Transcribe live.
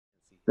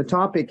The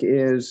topic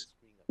is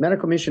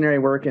medical missionary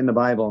work in the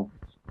Bible.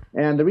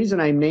 And the reason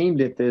I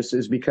named it this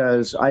is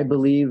because I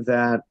believe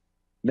that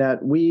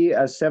we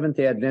as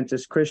Seventh-day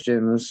Adventist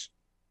Christians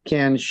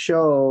can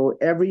show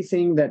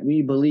everything that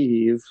we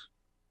believe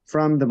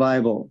from the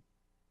Bible.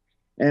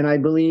 And I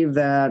believe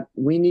that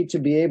we need to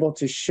be able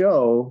to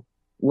show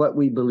what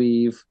we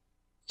believe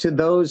to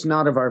those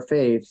not of our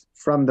faith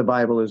from the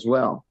Bible as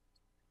well.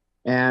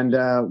 And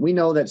we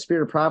know that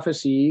spirit of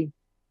prophecy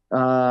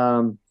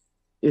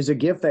is a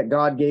gift that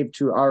God gave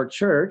to our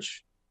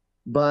church,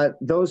 but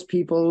those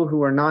people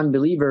who are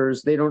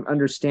non-believers, they don't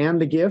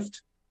understand the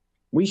gift.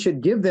 We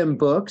should give them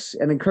books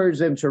and encourage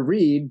them to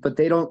read, but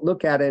they don't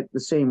look at it the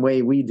same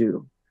way we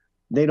do.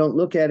 They don't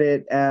look at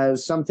it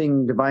as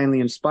something divinely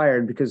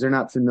inspired because they're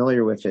not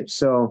familiar with it.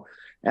 So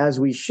as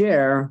we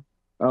share,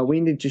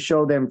 we need to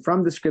show them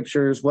from the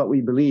scriptures what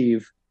we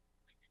believe.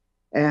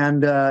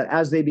 And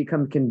as they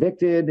become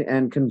convicted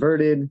and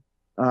converted,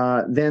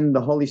 then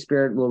the Holy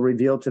Spirit will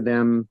reveal to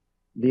them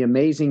the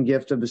amazing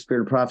gift of the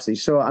spirit of prophecy.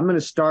 So I'm going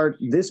to start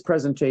this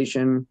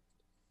presentation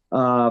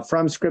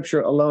from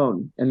scripture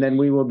alone, and then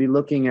we will be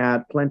looking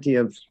at plenty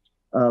of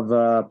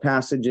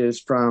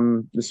passages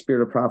from the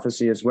spirit of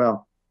prophecy as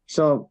well.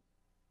 So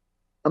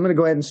I'm going to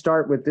go ahead and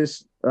start with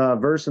this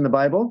verse in the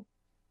Bible.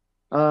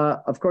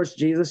 Of course,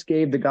 Jesus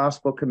gave the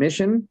gospel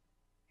commission,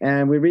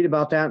 and we read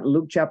about that in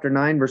Luke chapter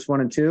 9, verse 1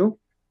 and 2.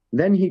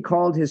 Then he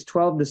called his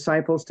 12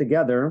 disciples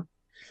together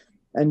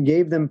and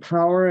gave them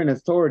power and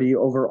authority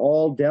over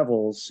all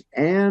devils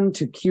and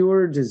to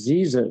cure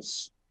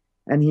diseases.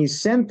 And he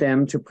sent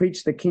them to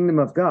preach the kingdom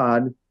of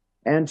God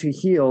and to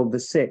heal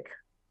the sick.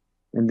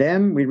 And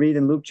then we read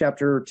in Luke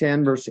chapter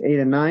 10, verse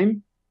 8 and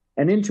 9,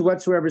 and into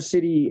whatsoever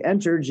city ye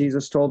enter,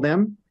 Jesus told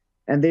them,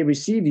 and they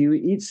receive you,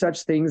 eat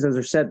such things as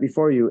are set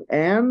before you,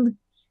 and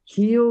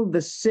heal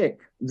the sick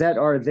that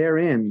are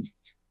therein,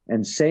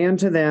 and say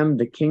unto them,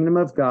 the kingdom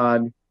of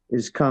God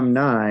is come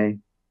nigh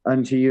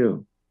unto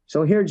you.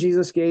 So here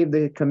Jesus gave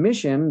the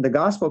commission, the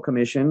gospel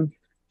commission,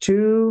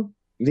 to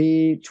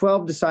the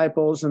 12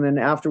 disciples, and then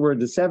afterward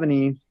the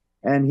 70,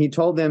 and he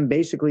told them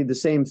basically the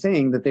same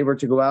thing, that they were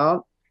to go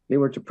out, they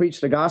were to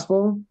preach the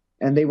gospel,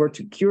 and they were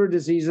to cure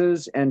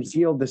diseases and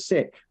heal the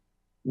sick.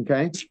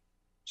 Okay?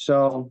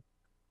 So,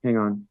 hang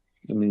on.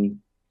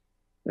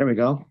 There we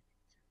go.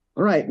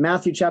 All right,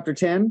 Matthew chapter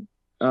 10,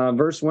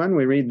 verse 1,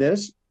 we read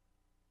this.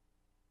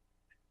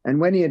 And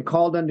when he had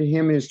called unto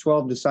him his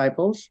 12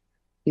 disciples,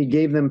 he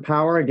gave them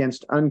power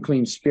against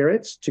unclean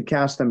spirits to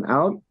cast them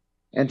out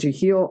and to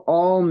heal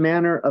all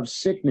manner of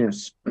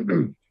sickness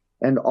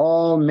and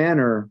all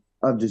manner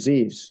of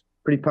disease.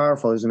 Pretty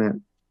powerful, isn't it?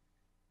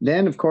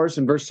 Then, of course,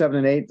 in verse 7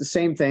 and 8, the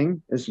same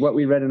thing as what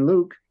we read in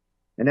Luke.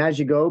 And as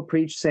you go,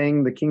 preach,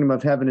 saying, the kingdom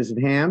of heaven is at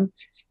hand.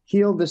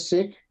 Heal the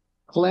sick,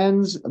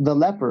 cleanse the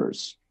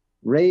lepers,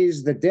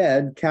 raise the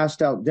dead,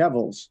 cast out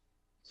devils.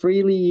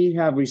 Freely ye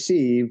have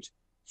received,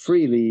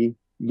 freely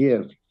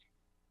give.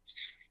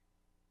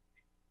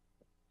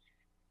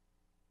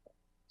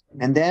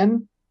 And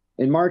then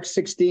in Mark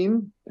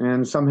 16,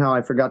 and somehow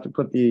I forgot to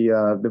put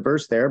the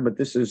verse there, but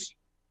this is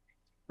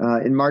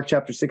in Mark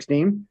chapter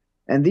 16.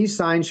 And these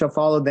signs shall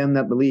follow them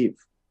that believe.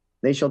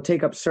 They shall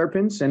take up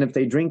serpents, and if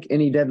they drink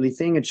any deadly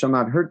thing, it shall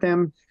not hurt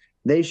them.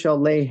 They shall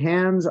lay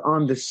hands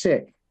on the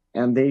sick,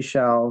 and they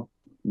shall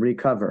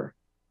recover.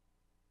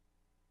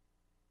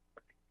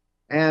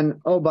 And,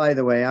 oh, by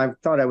the way, I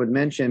thought I would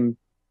mention,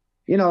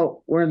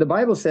 where the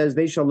Bible says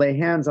they shall lay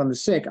hands on the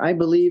sick, I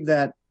believe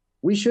that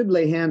we should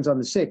lay hands on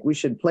the sick. We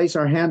should place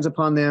our hands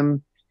upon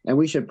them, and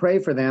we should pray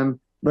for them.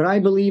 But I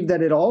believe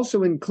that it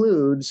also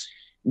includes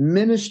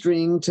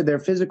ministering to their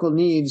physical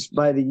needs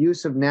by the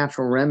use of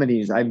natural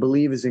remedies. I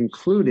believe is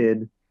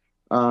included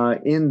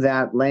in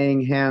that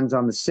laying hands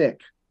on the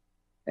sick.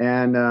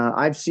 And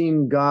I've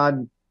seen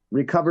God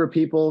recover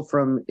people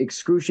from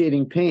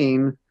excruciating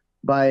pain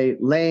by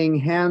laying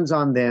hands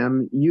on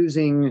them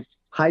using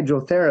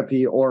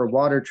hydrotherapy or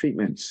water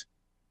treatments.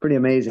 Pretty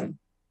amazing.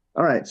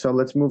 All right, so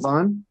let's move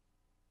on.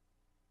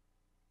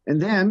 And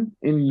then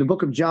in the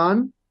book of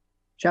John,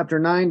 chapter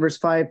 9, verse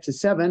 5 to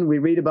 7, we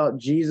read about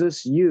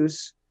Jesus'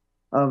 use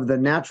of the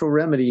natural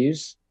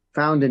remedies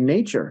found in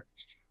nature.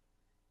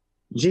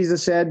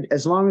 Jesus said,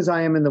 as long as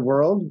I am in the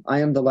world,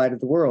 I am the light of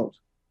the world.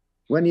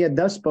 When he had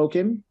thus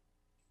spoken,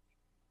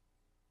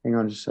 hang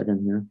on just a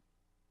second here.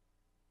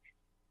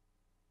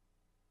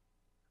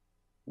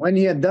 When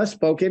he had thus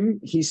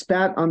spoken, he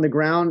spat on the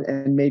ground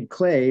and made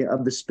clay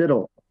of the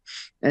spittle.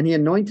 And he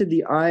anointed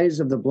the eyes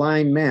of the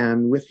blind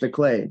man with the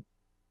clay,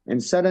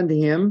 and said unto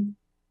him,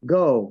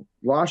 go,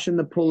 wash in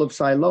the pool of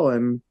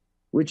Siloam,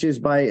 which is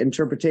by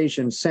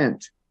interpretation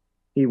sent.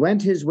 He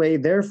went his way,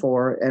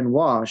 therefore, and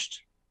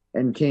washed,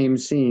 and came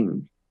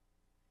seeing.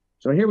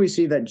 So here we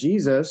see that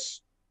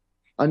Jesus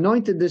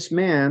anointed this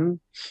man,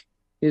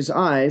 his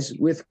eyes,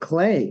 with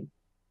clay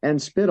and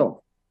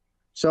spittle.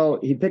 So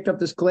he picked up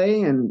this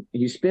clay and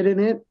he spit in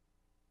it,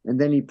 and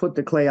then he put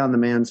the clay on the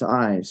man's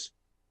eyes.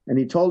 And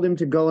he told him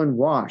to go and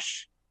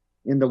wash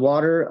in the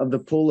water of the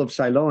pool of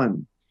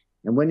Siloam.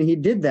 And when he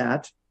did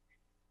that,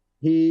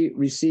 he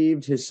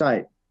received his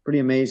sight. Pretty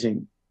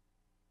amazing.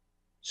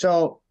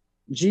 So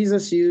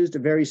Jesus used a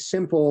very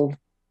simple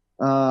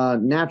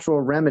natural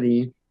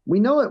remedy. We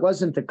know it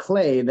wasn't the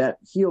clay that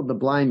healed the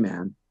blind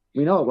man.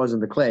 We know it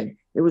wasn't the clay.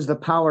 It was the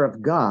power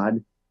of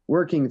God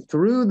working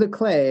through the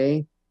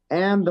clay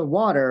and the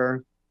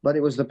water, but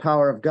it was the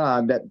power of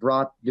God that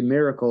brought the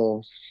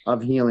miracle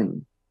of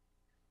healing.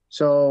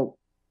 So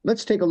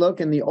let's take a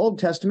look in the Old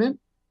Testament.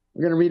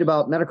 We're going to read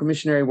about medical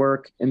missionary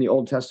work in the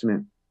Old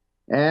Testament.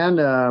 And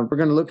we're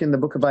going to look in the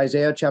book of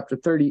Isaiah, chapter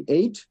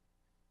 38.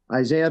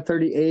 Isaiah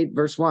 38,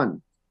 verse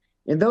 1.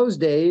 In those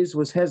days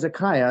was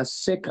Hezekiah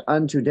sick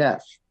unto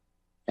death,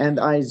 and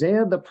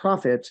Isaiah the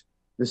prophet,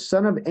 the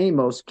son of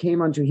Amos,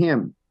 came unto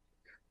him,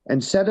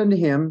 and said unto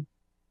him,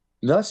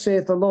 Thus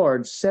saith the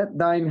Lord, set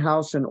thine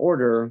house in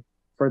order,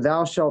 for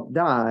thou shalt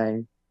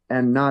die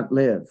and not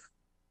live.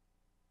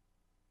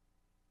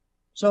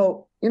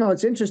 So,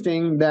 it's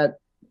interesting that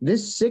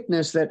this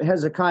sickness that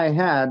Hezekiah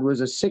had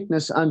was a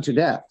sickness unto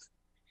death.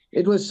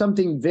 It was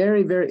something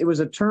very, it was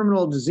a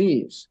terminal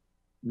disease.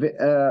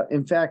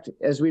 In fact,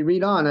 as we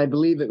read on, I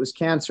believe it was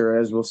cancer,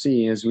 as we'll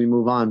see as we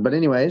move on. But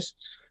anyways,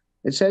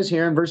 it says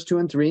here in verse 2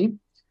 and 3,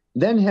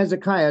 Then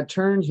Hezekiah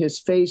turned his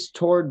face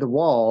toward the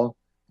wall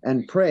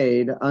and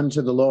prayed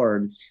unto the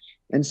Lord,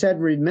 and said,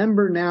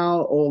 Remember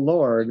now, O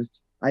Lord,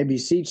 I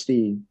beseech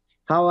thee,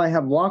 how I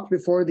have walked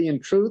before thee in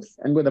truth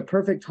and with a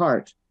perfect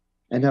heart,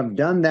 and have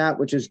done that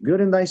which is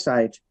good in thy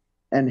sight.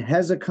 And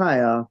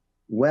Hezekiah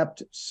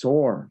wept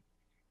sore.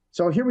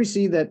 So here we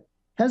see that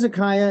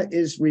Hezekiah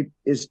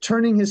is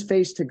turning his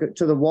face to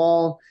the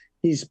wall.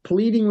 He's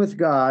pleading with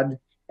God,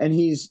 and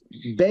he's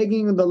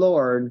begging the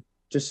Lord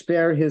to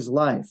spare his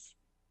life.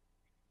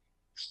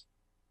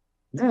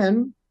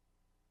 Then,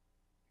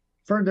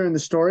 further in the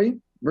story,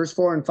 verse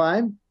 4 and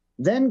 5,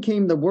 Then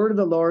came the word of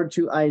the Lord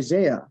to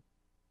Isaiah,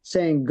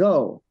 saying,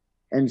 Go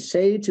and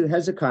say to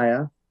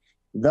Hezekiah,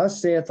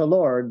 Thus saith the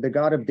Lord, the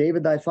God of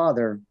David thy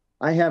father,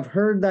 I have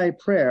heard thy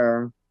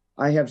prayer,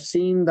 I have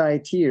seen thy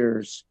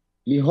tears.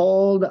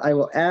 Behold, I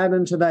will add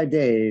unto thy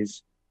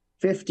days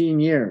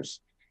 15 years.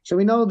 So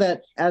we know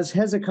that as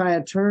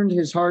Hezekiah turned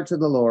his heart to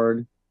the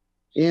Lord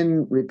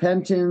in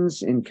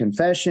repentance, in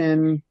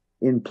confession,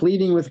 in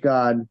pleading with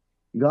God,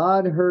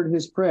 God heard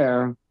his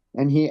prayer,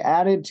 and he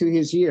added to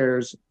his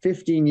years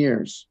 15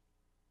 years.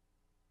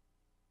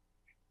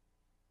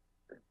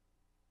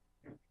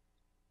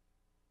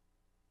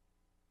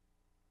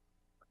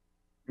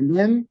 And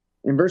then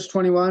in verse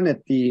 21,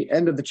 at the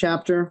end of the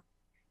chapter,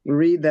 we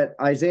read that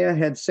Isaiah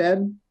had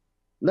said,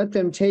 Let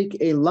them take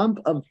a lump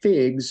of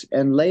figs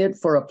and lay it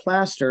for a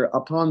plaster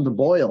upon the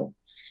boil,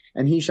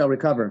 and he shall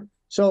recover.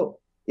 So,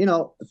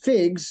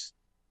 figs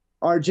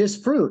are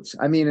just fruits.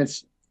 I mean,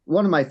 it's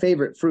one of my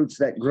favorite fruits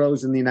that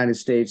grows in the United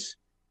States.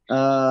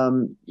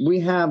 We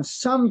have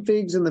some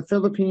figs in the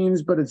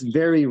Philippines, but it's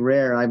very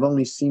rare. I've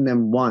only seen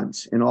them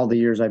once in all the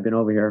years I've been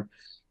over here.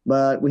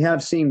 But we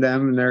have seen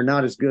them, and they're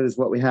not as good as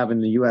what we have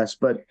in the U.S.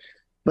 But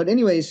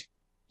anyways,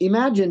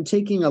 imagine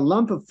taking a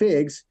lump of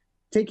figs,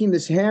 taking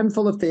this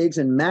handful of figs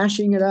and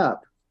mashing it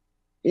up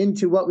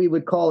into what we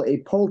would call a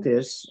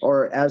poultice,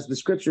 or as the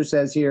scripture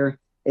says here,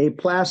 a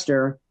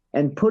plaster,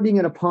 and putting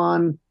it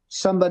upon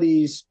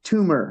somebody's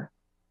tumor.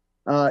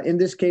 In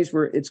this case,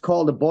 where it's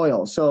called a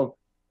boil. So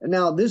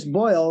now this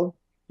boil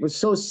was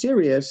so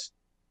serious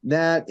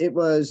that it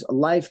was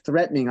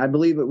life-threatening. I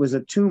believe it was a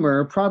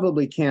tumor,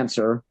 probably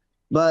cancer.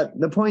 But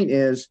the point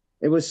is,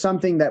 it was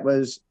something that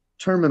was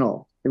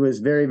terminal. It was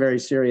very, very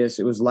serious.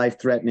 It was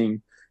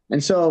life-threatening.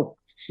 And so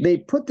they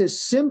put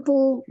this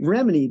simple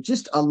remedy,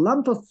 just a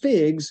lump of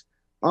figs,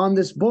 on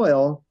this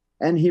boil,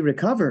 and he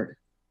recovered.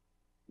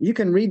 You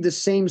can read the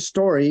same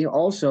story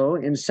also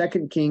in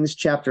 2 Kings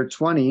chapter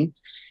 20,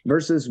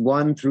 verses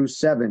 1 through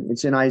 7.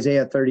 It's in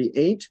Isaiah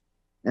 38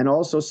 and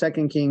also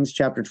 2 Kings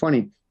chapter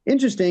 20.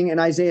 Interesting, in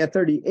Isaiah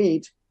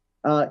 38,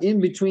 in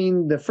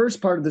between the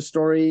first part of the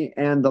story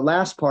and the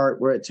last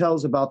part, where it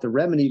tells about the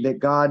remedy that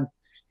God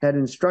had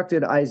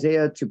instructed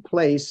Isaiah to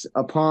place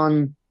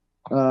upon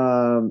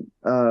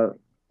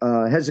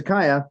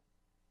Hezekiah,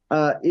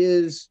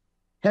 is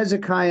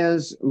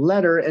Hezekiah's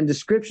letter and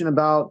description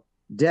about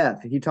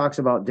death. He talks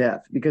about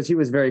death because he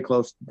was very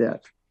close to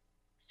death.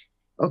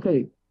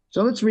 Okay,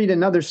 so let's read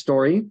another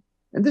story.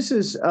 And this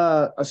is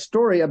a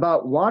story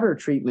about water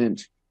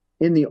treatment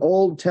in the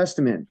Old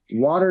Testament.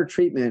 Water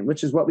treatment,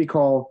 which is what we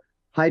call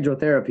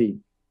hydrotherapy.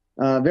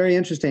 Very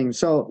interesting.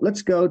 So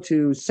let's go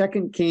to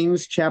 2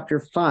 Kings chapter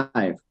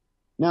 5.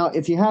 Now,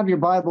 if you have your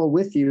Bible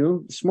with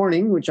you this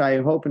morning, which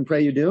I hope and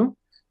pray you do,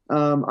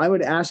 I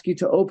would ask you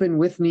to open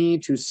with me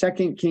to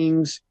 2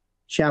 Kings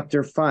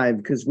chapter 5,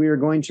 because we are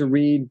going to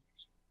read,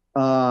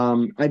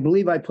 I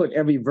believe I put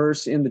every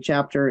verse in the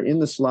chapter in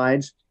the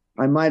slides.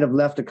 I might have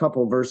left a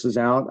couple verses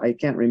out. I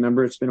can't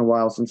remember. It's been a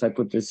while since I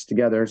put this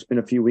together. It's been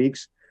a few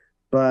weeks.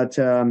 But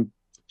 2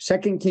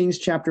 Kings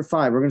chapter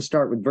 5, we're going to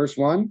start with verse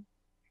 1.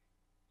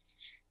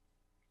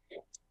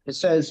 It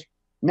says,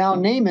 Now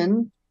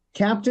Naaman,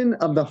 captain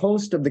of the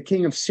host of the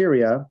king of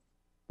Syria,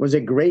 was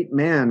a great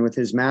man with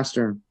his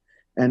master,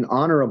 and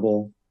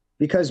honorable,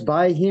 because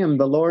by him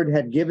the Lord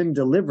had given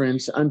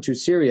deliverance unto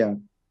Syria.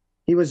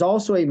 He was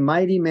also a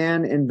mighty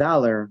man in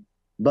valor,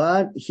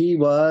 but he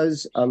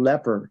was a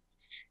leper.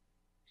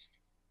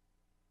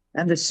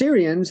 And the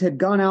Syrians had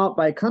gone out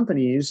by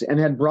companies and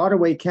had brought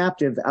away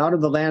captive out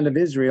of the land of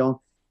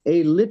Israel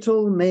a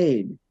little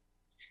maid.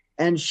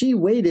 And she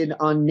waited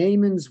on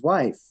Naaman's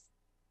wife.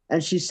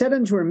 And she said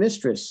unto her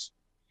mistress,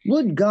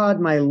 Would God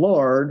my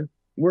Lord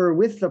were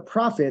with the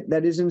prophet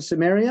that is in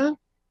Samaria,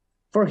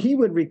 for he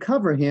would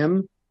recover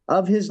him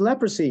of his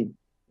leprosy.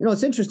 You know,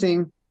 it's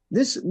interesting.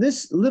 This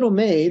little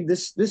maid,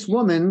 this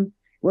woman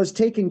was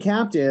taken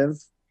captive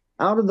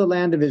out of the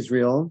land of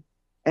Israel,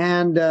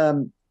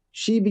 and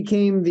she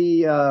became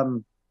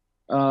the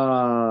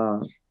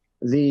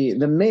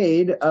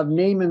maid of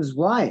Naaman's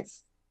wife,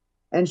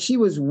 and she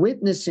was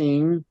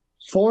witnessing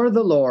for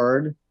the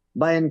Lord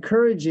by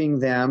encouraging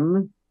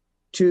them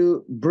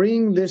to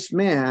bring this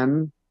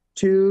man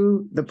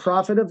to the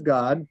prophet of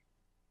God,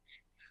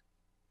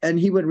 and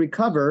he would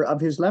recover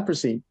of his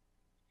leprosy.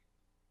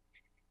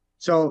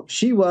 So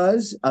she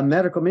was a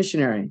medical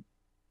missionary.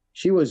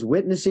 She was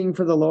witnessing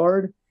for the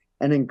Lord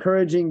and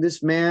encouraging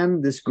this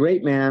man, this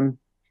great man,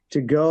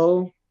 to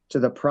go to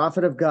the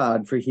prophet of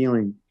God for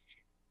healing.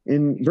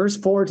 In verse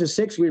 4 to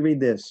 6, we read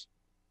this.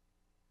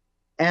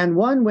 And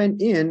one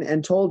went in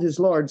and told his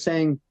Lord,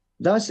 saying,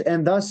 Thus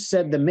and thus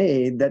said the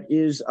maid that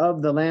is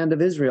of the land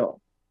of Israel.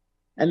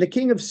 And the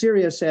king of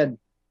Syria said,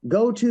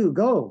 Go,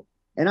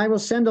 and I will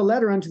send a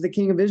letter unto the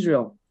king of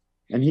Israel.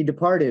 And he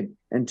departed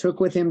and took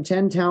with him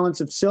 10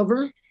 talents of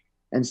silver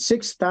and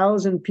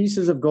 6,000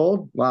 pieces of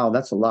gold. Wow,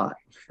 that's a lot.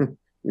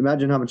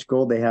 Imagine how much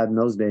gold they had in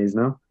those days,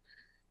 no?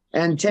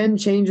 And 10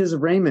 changes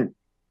of raiment.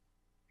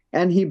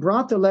 And he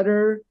brought the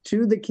letter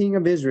to the king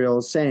of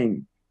Israel,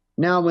 saying,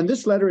 Now when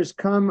this letter is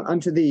come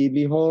unto thee,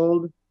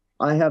 behold,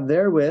 I have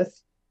therewith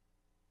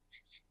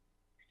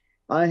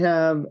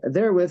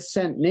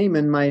sent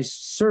Naaman my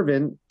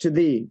servant to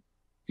thee,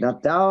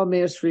 that thou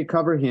mayest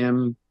recover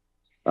him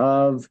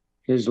of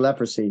his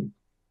leprosy.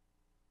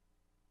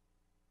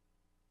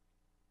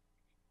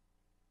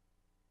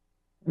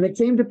 And it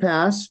came to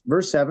pass,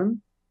 verse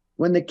 7,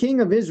 when the king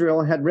of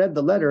Israel had read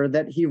the letter,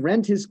 that he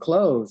rent his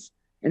clothes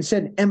and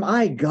said, Am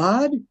I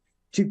God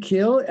to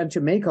kill and to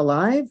make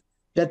alive,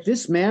 that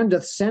this man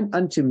doth send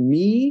unto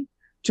me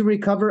to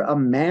recover a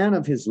man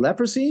of his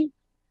leprosy?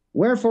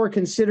 Wherefore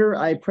consider,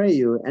 I pray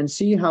you, and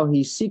see how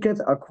he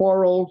seeketh a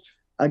quarrel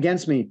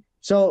against me.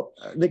 So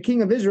the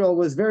king of Israel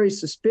was very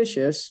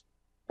suspicious,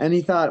 and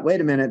he thought,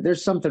 wait a minute,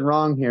 there's something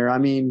wrong here. I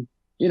mean,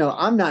 you know,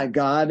 I'm not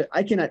God.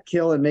 I cannot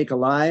kill and make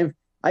alive.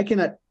 I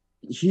cannot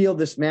heal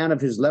this man of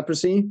his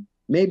leprosy.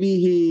 Maybe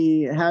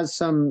he has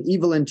some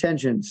evil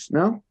intentions,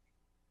 no?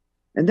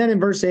 And then in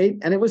verse 8,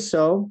 and it was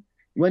so,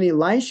 when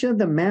Elisha,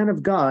 the man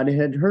of God,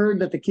 had heard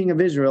that the king of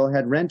Israel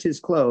had rent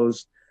his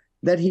clothes,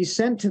 that he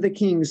sent to the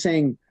king,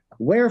 saying,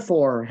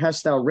 Wherefore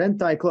hast thou rent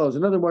thy clothes?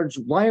 In other words,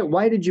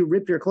 why did you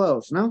rip your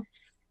clothes? No?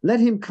 Let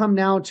him come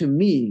now to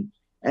me,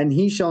 and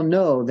he shall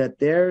know that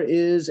there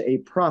is a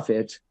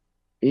prophet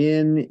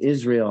in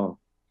Israel.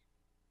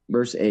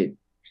 Verse 8.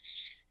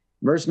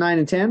 Verse 9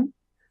 and 10.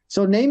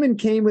 So Naaman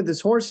came with his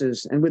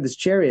horses and with his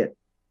chariot,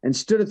 and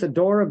stood at the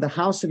door of the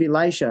house of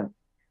Elisha.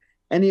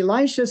 And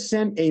Elisha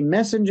sent a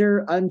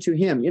messenger unto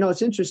him. You know,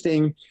 it's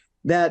interesting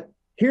that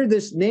here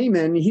this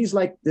Naaman, he's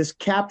like this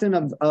captain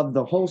of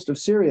the host of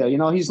Syria. You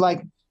know, he's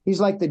like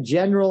the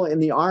general in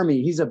the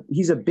army. He's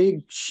a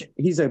big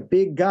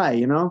guy,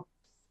 you know.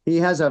 He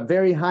has a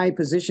very high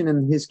position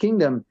in his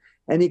kingdom,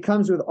 and he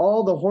comes with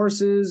all the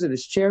horses and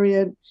his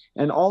chariot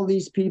and all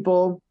these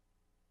people,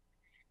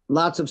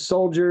 lots of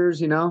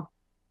soldiers, you know,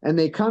 and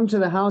they come to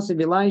the house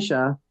of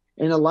Elisha,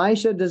 and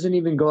Elisha doesn't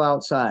even go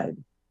outside.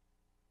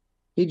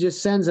 He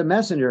just sends a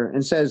messenger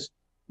and says,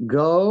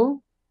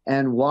 Go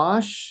and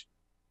wash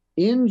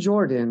in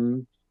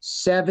Jordan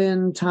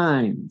 7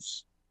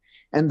 times,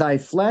 and thy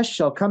flesh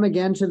shall come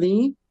again to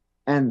thee,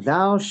 and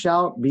thou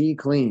shalt be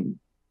clean.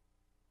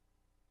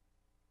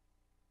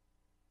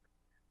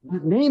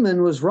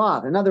 Naaman was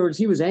wroth. In other words,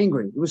 he was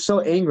angry. He was so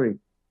angry.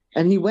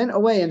 And he went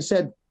away and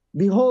said,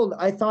 Behold,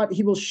 I thought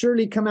he will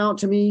surely come out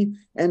to me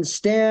and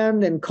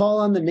stand and call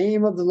on the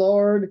name of the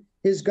Lord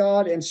his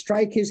God and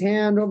strike his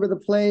hand over the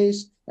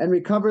place and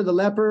recover the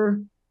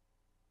leper.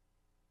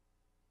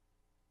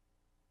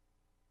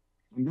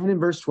 And then in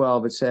verse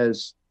 12, it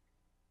says,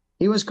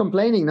 he was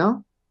complaining,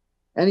 no?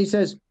 And he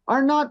says,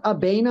 Are not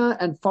Abana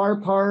and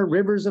Pharpar,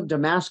 rivers of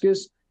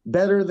Damascus,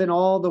 better than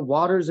all the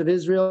waters of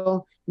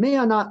Israel? May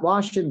I not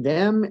wash in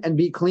them and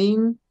be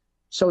clean?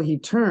 So he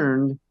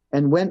turned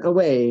and went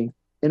away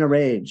in a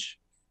rage.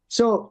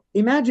 So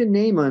imagine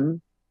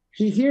Naaman,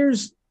 he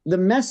hears the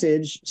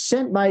message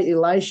sent by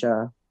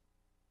Elisha,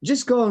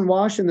 just go and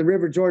wash in the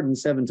river Jordan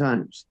 7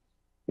 times.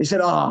 He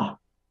said,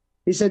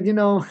 you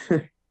know,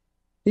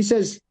 he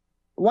says,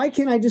 why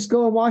can't I just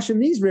go and wash in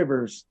these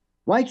rivers?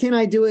 Why can't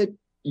I do it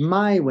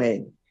my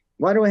way?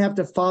 Why do I have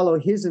to follow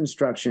his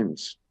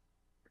instructions?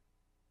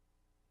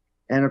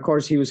 And of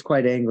course, he was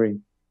quite angry.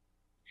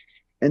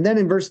 And then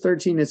in verse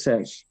 13, it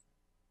says,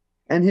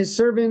 And his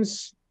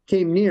servants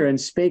came near and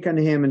spake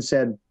unto him and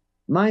said,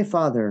 My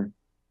father,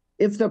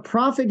 if the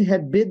prophet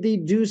had bid thee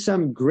do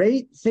some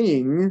great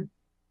thing,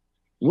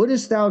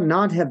 wouldest thou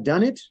not have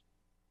done it?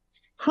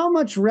 How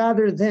much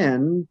rather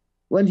then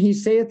when he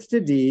saith to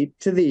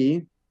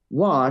thee,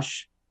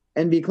 wash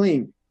and be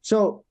clean?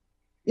 So,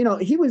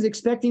 he was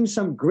expecting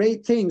some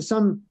great thing,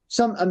 some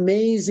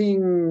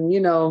amazing,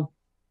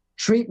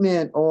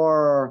 treatment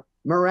or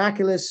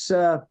miraculous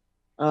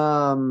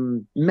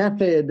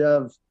method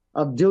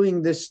of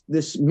doing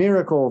this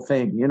miracle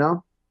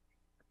thing,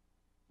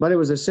 but it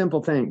was a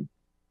simple thing.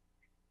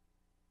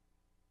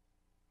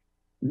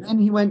 Then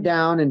he went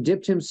down and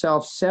dipped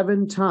himself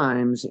 7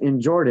 times in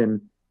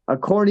Jordan,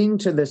 according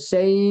to the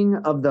saying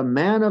of the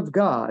man of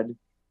God,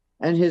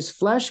 and his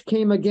flesh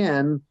came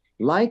again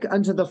like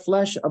unto the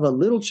flesh of a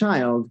little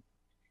child,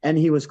 and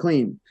he was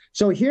clean.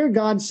 So here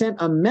God sent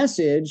a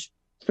message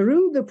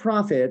through the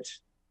prophet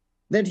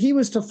that he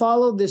was to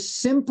follow this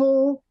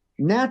simple,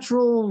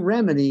 natural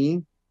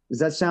remedy. Does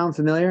that sound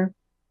familiar?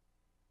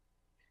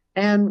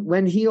 And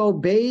when he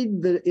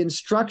obeyed the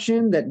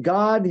instruction that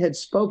God had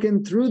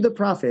spoken through the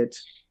prophet,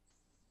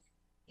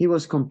 he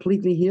was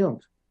completely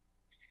healed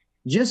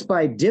just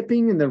by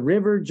dipping in the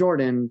river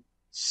Jordan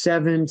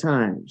 7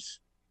 times.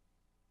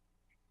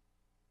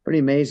 Pretty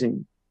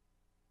amazing.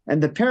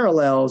 And the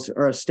parallels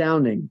are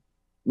astounding.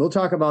 We'll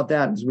talk about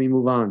that as we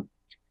move on.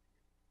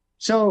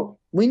 So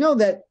we know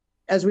that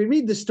as we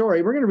read the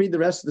story, we're going to read the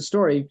rest of the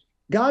story.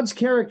 God's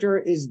character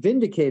is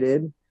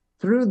vindicated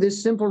through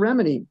this simple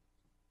remedy.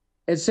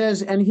 It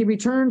says, and he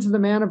returned to the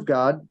man of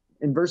God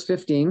in verse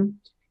 15,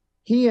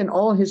 he and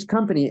all his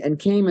company, and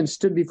came and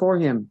stood before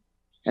him.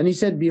 And he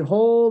said,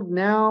 Behold,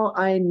 now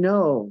I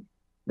know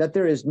that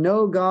there is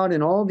no God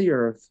in all the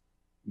earth,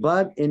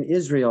 but in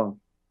Israel.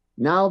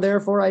 Now,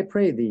 therefore, I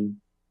pray thee,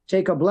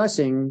 take a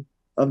blessing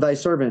of thy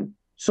servant.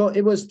 So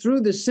it was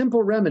through the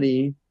simple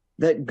remedy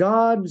that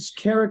God's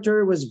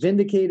character was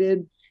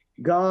vindicated,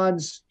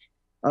 God's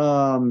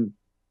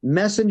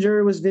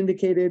messenger was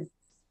vindicated.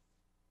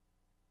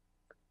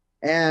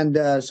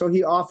 And so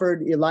he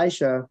offered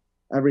Elisha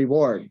a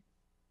reward.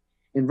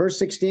 In verse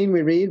 16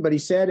 we read, But he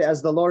said,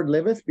 As the Lord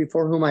liveth,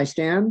 before whom I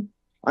stand,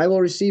 I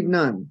will receive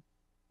none.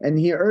 And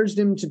he urged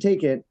him to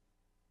take it,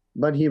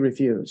 but he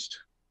refused.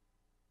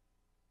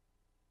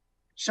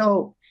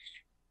 So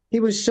he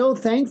was so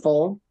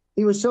thankful,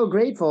 he was so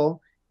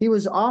grateful, he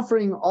was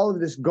offering all of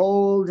this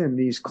gold and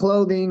these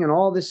clothing and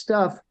all this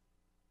stuff,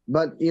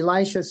 but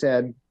Elisha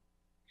said,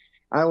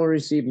 I will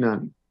receive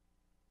none.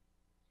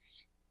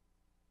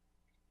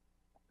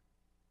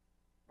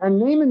 And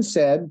Naaman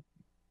said,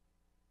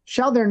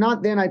 Shall there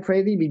not then, I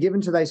pray thee, be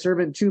given to thy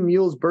servant 2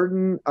 mules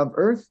burden of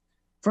earth?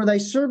 For thy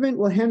servant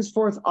will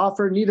henceforth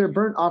offer neither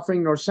burnt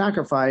offering nor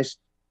sacrifice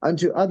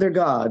unto other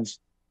gods,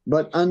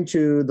 but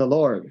unto the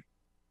Lord.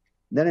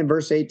 Then in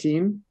verse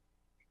 18,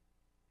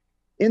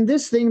 In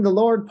this thing the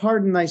Lord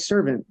pardon thy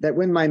servant, that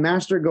when my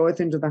master goeth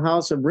into the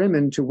house of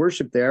Rimmon to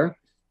worship there,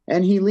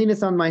 and he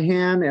leaneth on my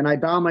hand, and I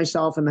bow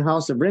myself in the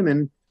house of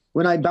Rimmon,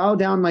 when I bow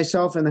down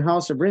myself in the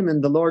house of Rimmon,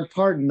 the Lord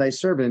pardon thy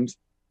servant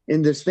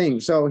in this thing.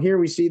 So here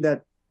we see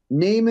that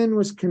Naaman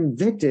was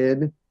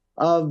convicted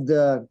of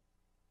the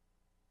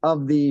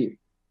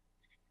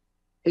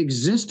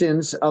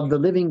existence of the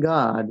living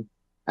God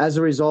as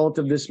a result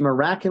of this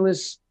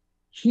miraculous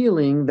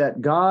healing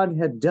that God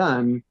had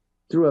done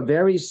through a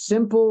very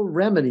simple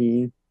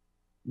remedy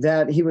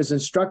that he was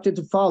instructed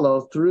to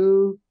follow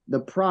through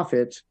the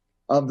prophet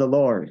of the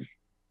Lord.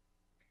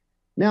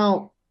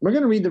 Now, we're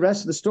going to read the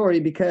rest of the story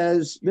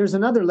because there's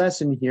another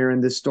lesson here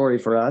in this story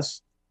for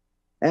us,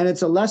 and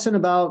it's a lesson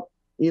about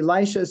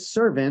Elisha's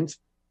servant,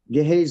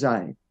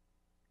 Gehazi.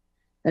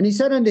 And he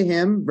said unto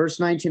him, verse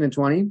 19 and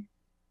 20,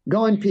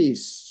 Go in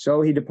peace.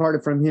 So he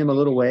departed from him a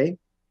little way.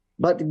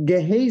 But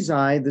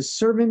Gehazi, the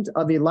servant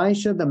of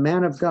Elisha, the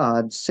man of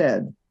God,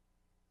 said,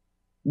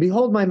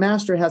 Behold, my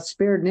master hath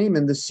spared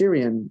Naaman the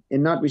Syrian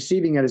in not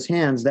receiving at his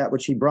hands that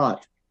which he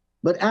brought.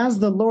 But as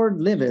the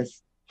Lord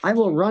liveth, I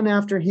will run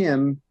after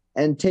him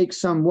and take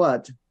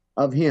somewhat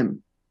of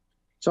him.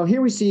 So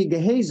here we see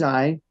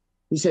Gehazi.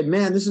 He said,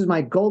 man, this is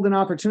my golden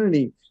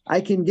opportunity.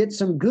 I can get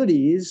some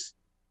goodies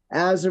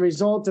as a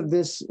result of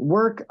this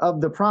work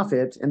of the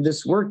prophet and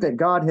this work that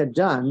God had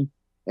done,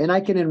 and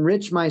I can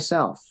enrich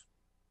myself.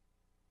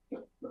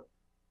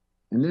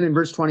 And then in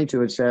verse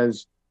 22 it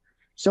says,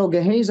 So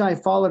Gehazi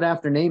followed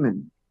after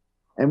Naaman,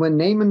 and when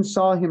Naaman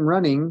saw him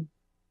running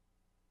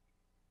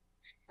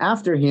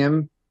after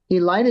him, he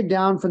lighted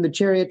down from the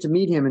chariot to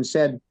meet him and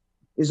said,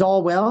 Is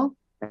all well?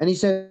 And he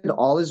said,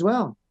 All is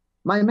well.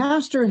 My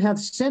master hath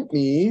sent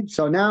me.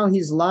 So now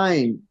he's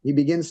lying. He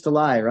begins to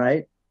lie,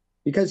 right?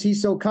 Because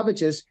he's so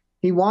covetous,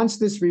 he wants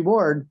this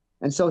reward,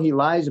 and so he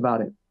lies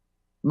about it.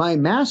 My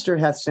master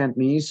hath sent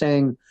me,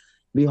 saying,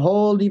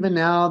 Behold, even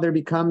now there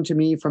be come to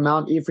me from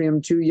Mount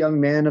Ephraim 2 young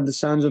men of the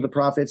sons of the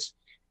prophets.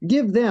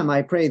 Give them,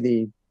 I pray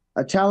thee,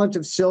 a talent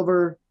of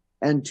silver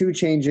and 2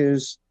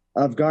 changes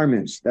of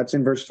garments. That's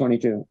in verse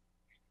 22.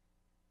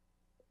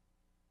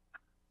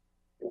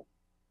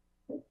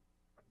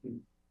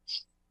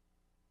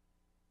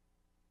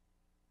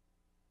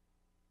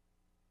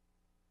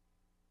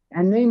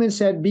 And Naaman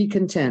said, be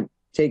content.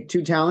 Take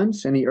 2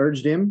 talents, and he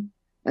urged him,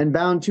 and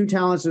bound 2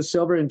 talents of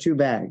silver in 2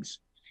 bags,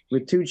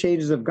 with 2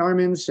 changes of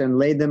garments, and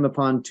laid them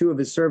upon 2 of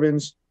his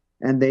servants,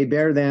 and they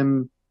bare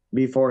them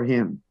before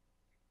him.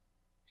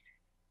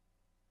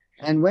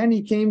 And when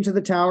he came to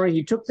the tower,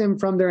 he took them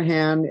from their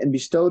hand and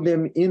bestowed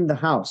them in the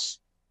house.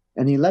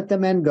 And he let the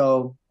men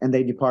go, and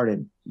they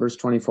departed. Verse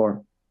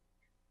 24.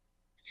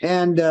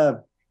 And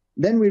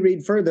then we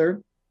read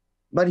further,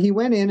 but he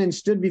went in and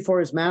stood before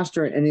his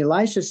master, and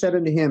Elisha said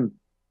unto him,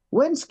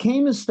 whence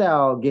camest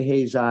thou,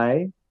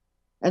 Gehazi?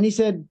 And he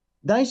said,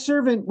 thy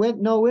servant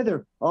went no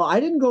whither. Oh, I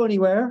didn't go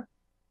anywhere.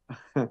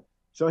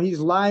 So he's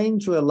lying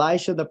to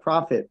Elisha the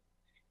prophet.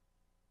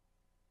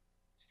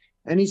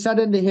 And he said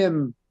unto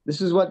him,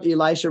 this is what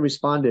Elisha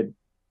responded,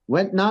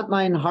 went not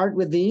mine heart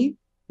with thee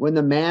when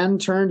the man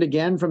turned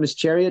again from his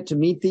chariot to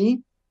meet thee?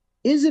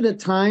 Is it a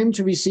time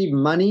to receive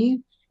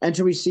money and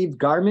to receive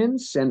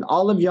garments and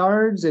olive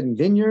yards and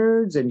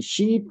vineyards and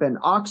sheep and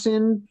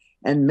oxen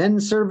and men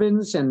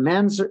servants and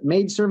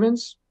maid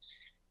servants?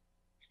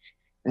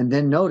 And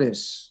then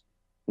notice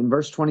in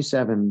verse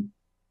 27,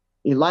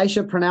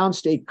 Elisha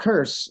pronounced a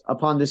curse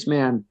upon this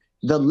man.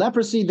 The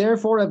leprosy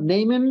therefore of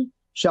Naaman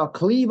shall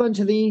cleave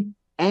unto thee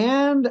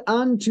and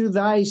unto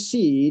thy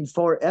seed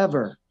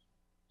forever.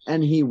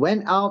 And he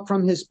went out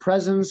from his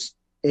presence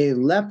a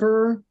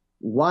leper,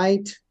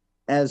 white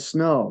as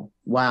snow.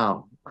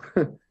 Wow.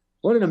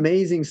 What an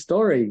amazing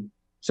story.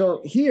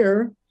 So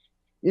here,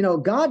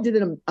 God did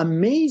an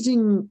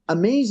amazing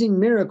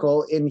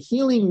miracle in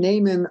healing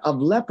Naaman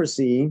of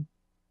leprosy,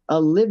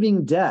 a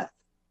living death.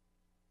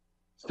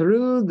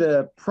 Through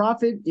the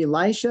prophet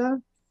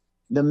Elisha,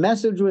 the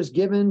message was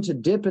given to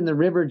dip in the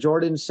river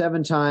Jordan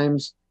 7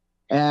 times.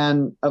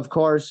 And of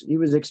course, he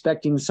was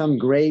expecting some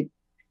great,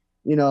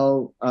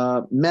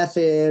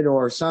 method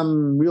or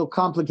some real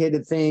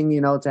complicated thing,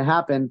 to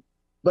happen.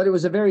 But it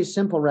was a very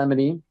simple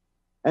remedy,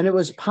 and it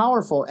was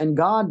powerful. And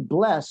God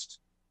blessed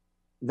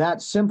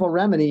that simple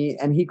remedy,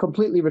 and he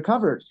completely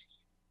recovered.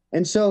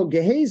 And so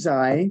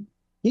Gehazi,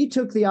 he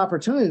took the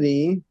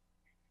opportunity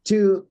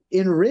to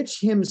enrich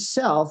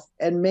himself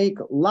and make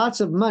lots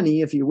of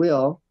money, if you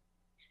will,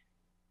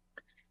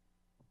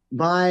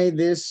 by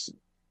this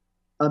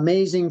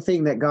amazing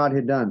thing that God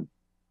had done.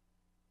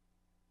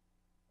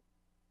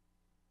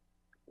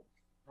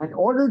 In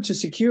order to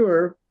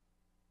secure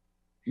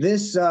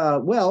this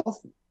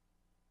wealth,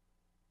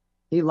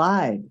 he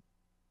lied.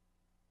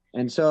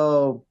 And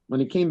so when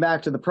he came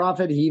back to the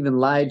prophet, he even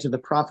lied to the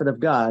prophet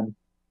of God,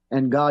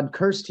 and God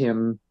cursed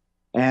him,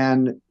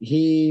 and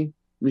he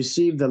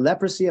received the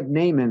leprosy of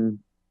Naaman,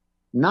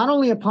 not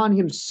only upon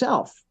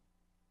himself,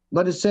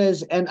 but it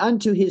says, and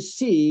unto his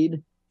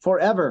seed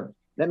forever.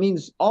 That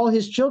means all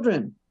his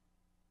children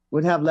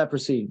would have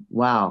leprosy.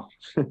 Wow.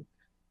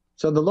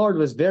 So the Lord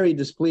was very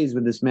displeased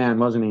with this man,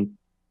 wasn't he?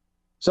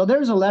 So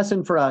there's a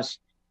lesson for us.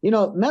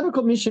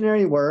 Medical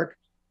missionary work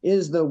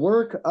is the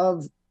work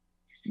of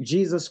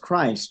Jesus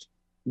Christ.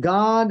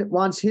 God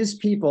wants his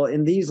people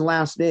in these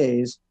last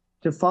days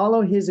to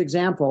follow his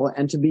example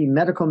and to be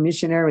medical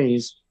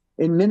missionaries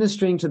in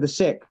ministering to the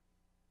sick.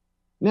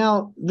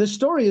 Now, the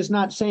story is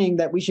not saying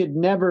that we should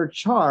never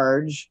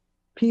charge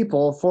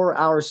people for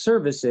our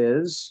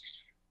services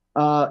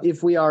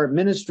if we are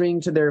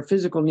ministering to their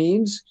physical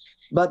needs.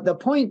 But the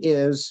point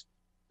is,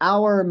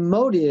 our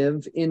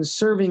motive in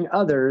serving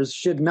others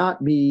should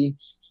not be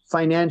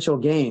financial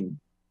gain.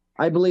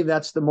 I believe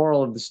that's the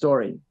moral of the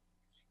story.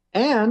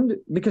 And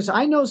because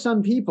I know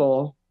some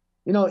people,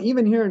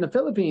 even here in the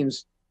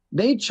Philippines,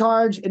 they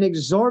charge an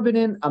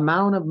exorbitant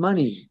amount of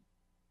money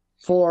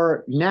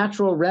for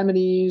natural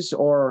remedies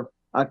or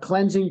a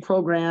cleansing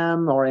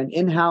program or an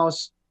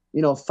in-house,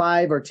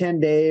 5 or 10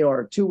 day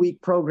or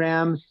 2-week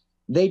program.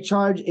 They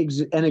charge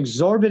an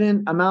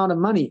exorbitant amount of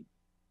money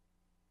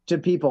to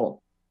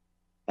people.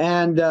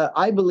 And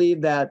I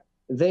believe that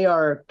they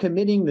are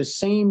committing the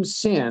same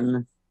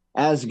sin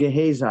as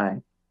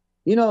Gehazi.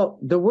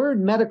 The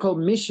word medical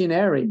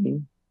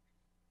missionary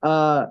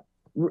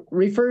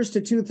refers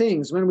to 2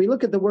 things. When we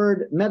look at the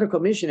word medical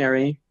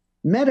missionary,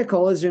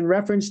 medical is in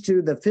reference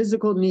to the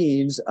physical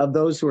needs of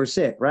those who are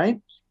sick, right?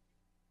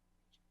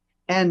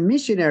 And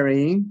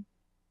missionary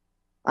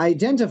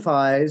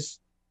identifies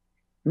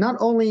not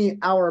only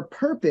our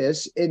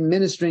purpose in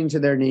ministering to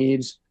their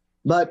needs,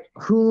 but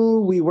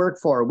who we work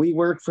for. We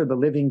work for the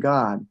living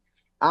God.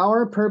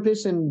 Our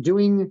purpose in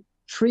doing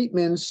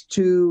treatments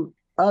to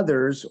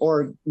others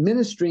or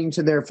ministering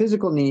to their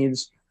physical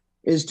needs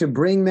is to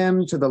bring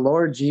them to the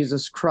Lord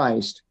Jesus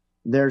Christ,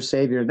 their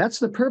Savior. That's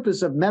the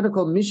purpose of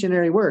medical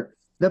missionary work.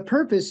 The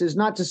purpose is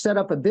not to set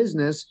up a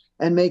business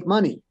and make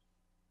money.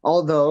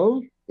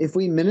 Although, if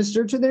we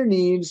minister to their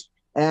needs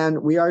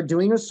and we are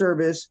doing a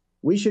service,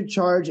 we should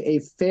charge a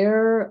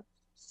fair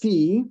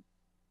fee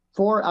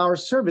for our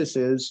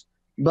services.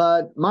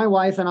 But my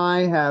wife and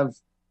I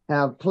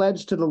have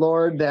pledged to the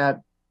Lord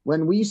that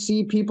when we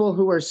see people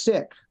who are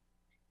sick,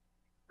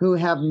 who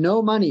have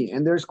no money,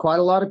 and there's quite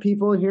a lot of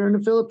people here in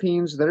the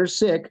Philippines that are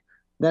sick,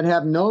 that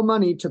have no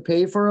money to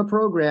pay for a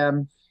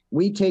program,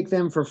 we take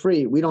them for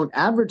free. We don't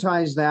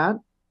advertise that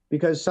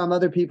because some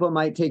other people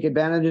might take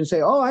advantage and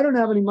say, oh, I don't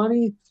have any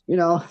money, you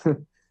know.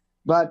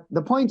 But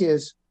the point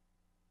is,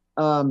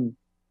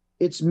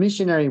 it's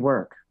missionary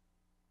work.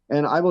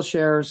 And I will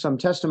share some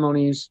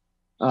testimonies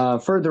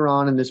further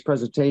on in this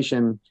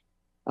presentation.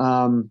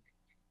 But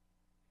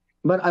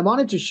I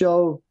wanted to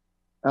show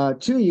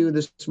to you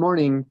this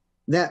morning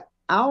that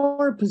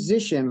our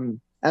position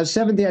as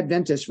Seventh-day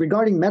Adventists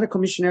regarding medical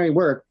missionary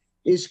work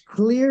is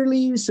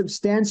clearly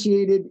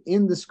substantiated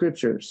in the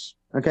scriptures,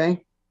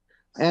 okay?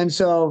 And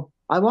so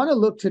I want to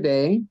look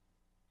today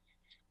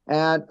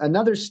at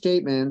another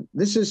statement.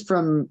 This is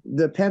from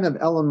the pen of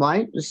Ellen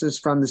White. This is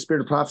from the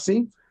Spirit of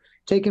Prophecy,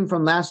 taken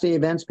from Last Day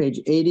Events, page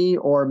 80,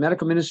 or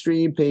Medical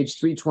Ministry, page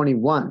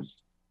 321.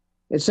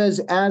 It says,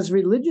 as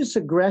religious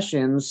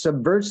aggression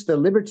subverts the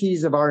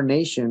liberties of our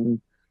nation,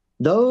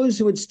 those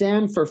who would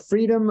stand for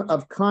freedom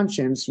of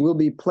conscience will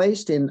be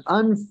placed in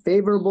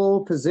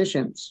unfavorable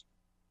positions.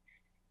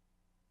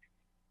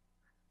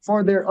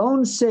 For their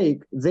own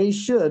sake, they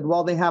should,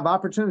 while they have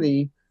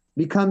opportunity,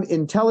 become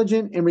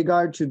intelligent in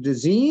regard to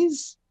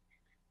disease,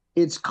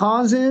 its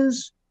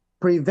causes,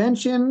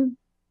 prevention,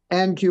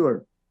 and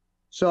cure.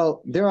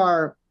 So there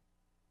are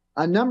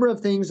a number of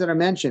things that are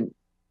mentioned.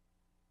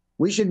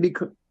 We should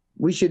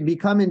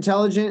become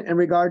intelligent in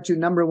regard to,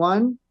 number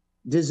one,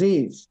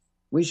 disease.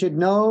 We should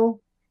know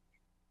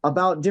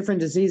about different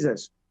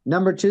diseases.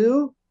 Number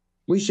two,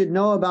 we should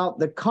know about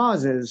the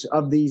causes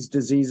of these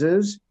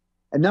diseases.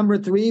 And number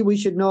three, we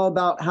should know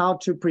about how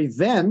to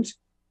prevent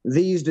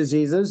these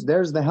diseases.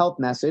 There's the health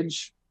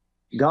message.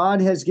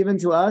 God has given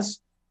to us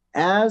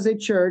as a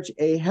church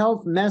a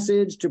health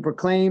message to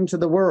proclaim to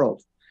the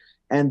world.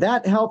 And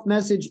that health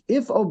message,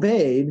 if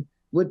obeyed,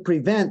 would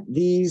prevent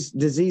these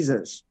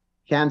diseases: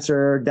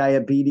 cancer,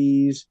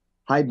 diabetes,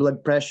 high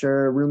blood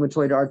pressure,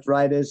 rheumatoid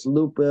arthritis,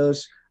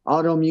 lupus,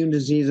 autoimmune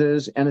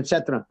diseases, and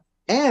etc.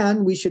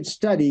 And we should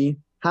study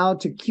how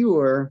to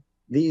cure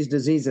these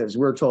diseases,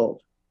 we're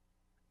told.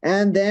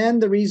 And then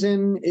the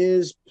reason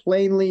is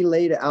plainly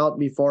laid out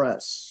before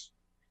us.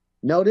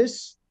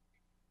 Notice,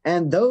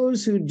 and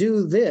those who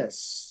do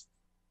this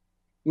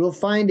will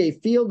find a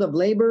field of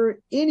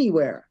labor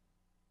anywhere.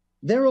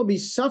 There will be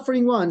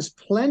suffering ones,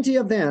 plenty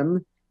of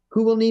them,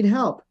 who will need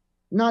help,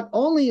 not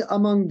only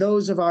among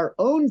those of our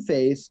own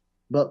faith,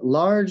 but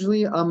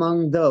largely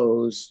among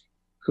those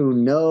who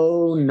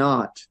know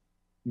not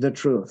the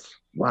truth.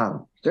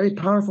 Wow, very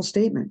powerful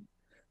statement.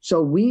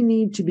 So we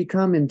need to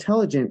become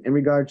intelligent in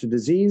regard to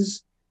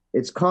disease,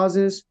 its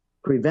causes,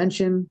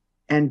 prevention,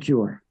 and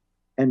cure.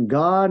 And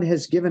God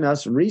has given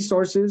us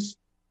resources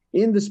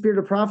in the Spirit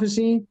of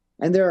Prophecy,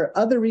 and there are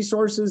other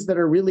resources that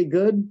are really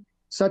good,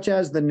 such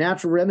as the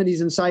Natural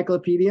Remedies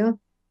Encyclopedia,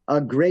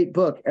 a great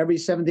book. Every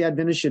Seventh-day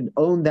Adventist should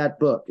own that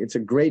book. It's a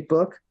great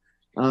book.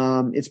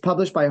 It's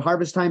published by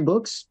Harvest Time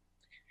Books,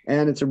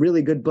 and it's a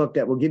really good book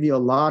that will give you a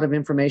lot of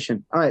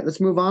information. All right,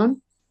 let's move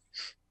on.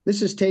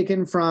 This is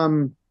taken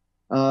from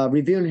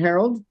Review and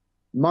Herald,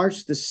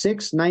 March the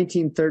 6th,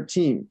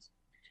 1913.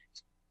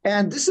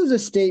 And this is a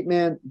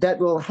statement that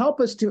will help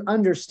us to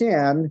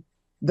understand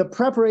the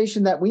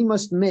preparation that we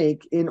must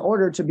make in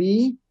order to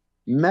be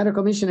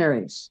medical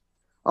missionaries.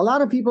 A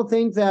lot of people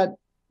think that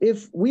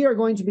if we are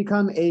going to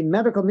become a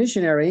medical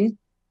missionary,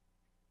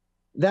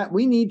 that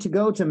we need to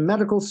go to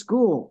medical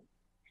school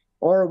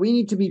or we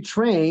need to be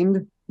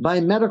trained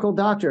by medical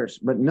doctors.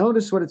 But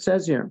notice what it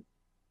says here.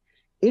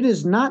 It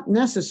is not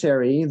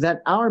necessary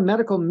that our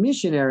medical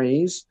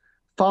missionaries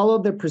follow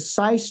the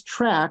precise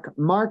track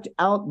marked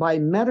out by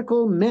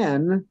medical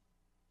men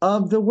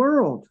of the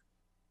world.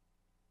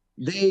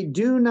 They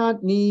do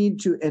not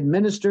need to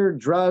administer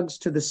drugs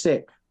to the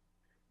sick.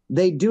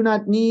 They do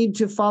not need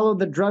to follow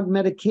the drug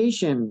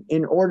medication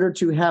in order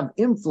to have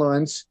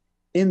influence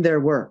in their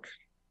work.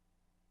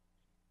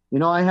 You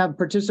know, I have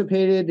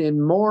participated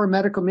in more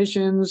medical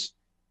missions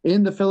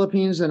in the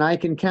Philippines than I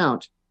can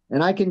count.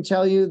 And I can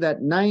tell you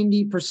that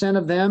 90%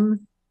 of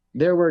them,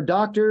 there were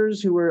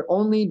doctors who were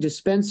only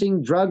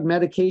dispensing drug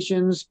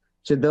medications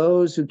to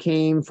those who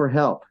came for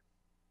help.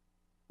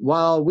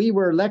 While we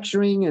were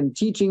lecturing and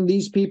teaching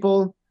these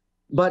people,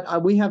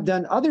 but we have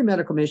done other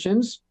medical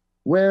missions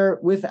where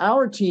with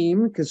our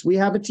team, because we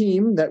have a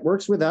team that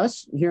works with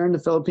us here in the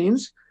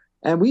Philippines,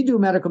 and we do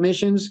medical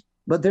missions,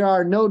 but there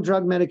are no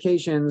drug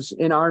medications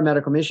in our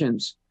medical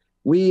missions.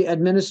 We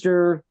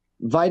administer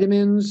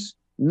vitamins,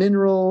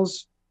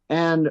 minerals,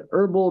 and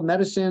herbal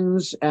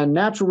medicines and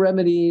natural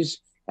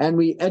remedies, and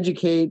we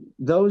educate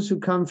those who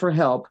come for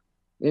help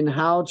in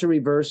how to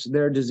reverse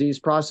their disease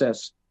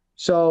process.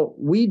 So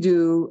we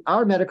do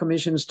our medical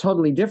missions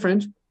totally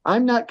different.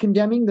 I'm not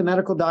condemning the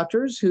medical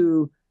doctors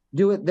who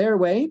do it their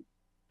way,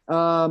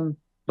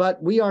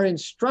 but we are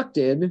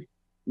instructed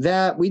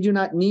that we do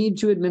not need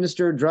to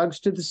administer drugs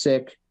to the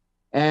sick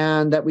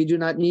and that we do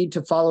not need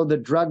to follow the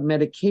drug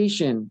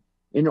medication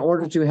in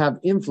order to have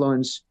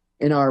influence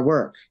in our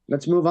work.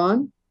 Let's move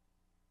on.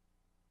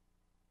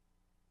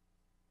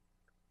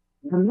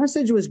 The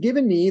message was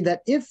given me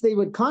that if they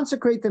would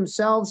consecrate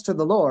themselves to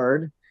the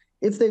Lord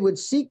if they would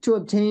seek to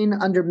obtain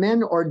under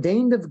men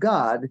ordained of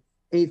God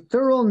a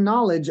thorough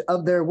knowledge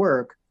of their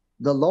work,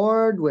 the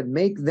Lord would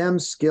make them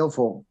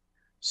skillful.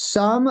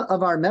 Some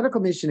of our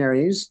medical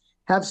missionaries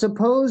have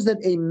supposed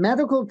that a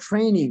medical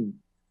training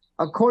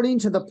according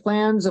to the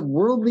plans of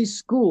worldly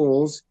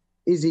schools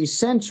is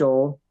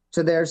essential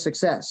to their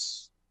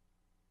success.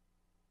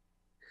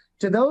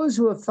 To those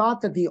who have thought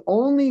that the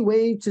only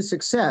way to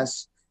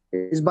success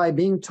is by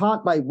being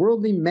taught by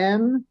worldly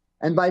men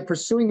and by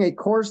pursuing a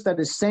course that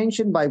is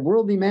sanctioned by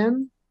worldly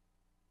men,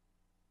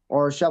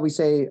 or shall we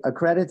say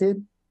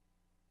accredited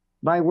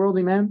by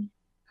worldly men,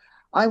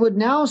 I would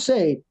now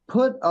say,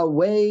 put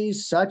away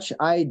such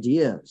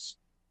ideas.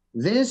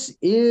 This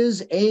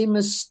is a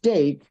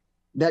mistake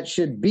that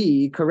should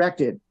be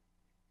corrected.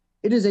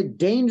 It is a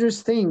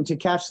dangerous thing to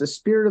catch the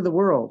spirit of the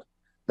world.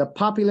 The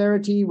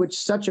popularity which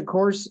such a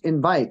course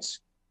invites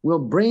will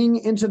bring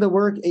into the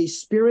work a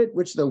spirit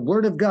which the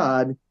Word of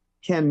God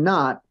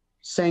cannot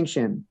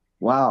sanction.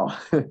 Wow.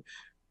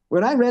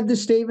 When I read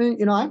this statement,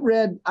 you know, I've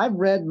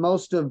read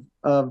most of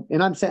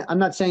and I'm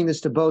not saying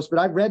this to boast, but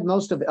I've read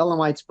most of Ellen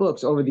White's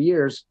books over the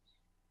years,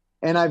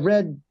 and I've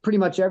read pretty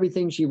much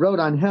everything she wrote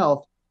on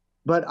health,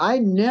 but I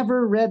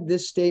never read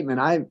this statement.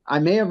 I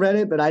may have read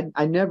it, but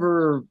I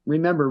never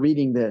remember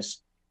reading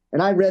this.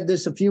 And I read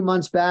this a few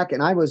months back,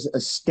 and I was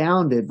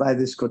astounded by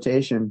this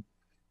quotation.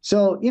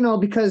 So, you know,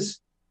 because,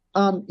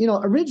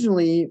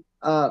 originally,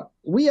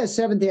 we as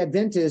Seventh-day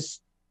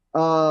Adventists,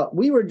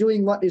 we were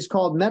doing what is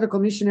called medical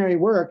missionary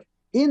work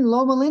in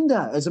Loma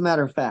Linda, as a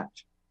matter of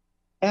fact.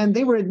 And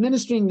they were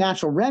administering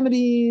natural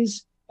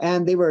remedies,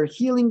 and they were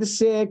healing the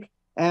sick.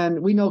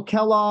 And we know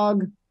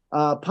Kellogg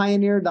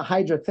pioneered the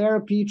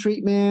hydrotherapy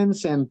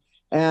treatments, and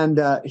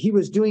he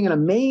was doing an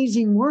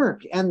amazing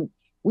work. And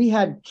we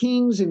had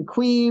kings and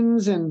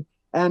queens and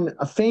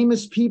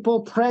famous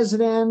people,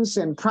 presidents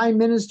and prime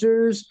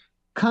ministers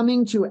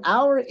coming to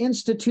our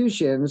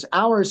institutions,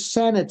 our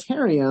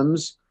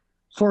sanitariums,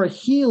 for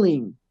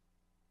healing.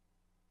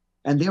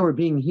 And they were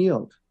being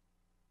healed.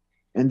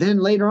 And then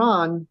later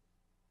on,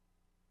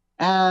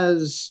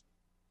 as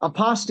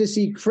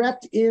apostasy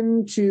crept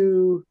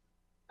into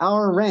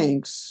our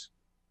ranks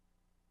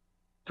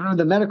through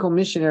the medical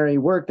missionary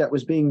work that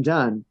was being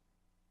done,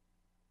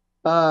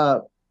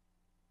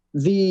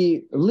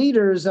 the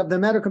leaders of the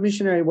medical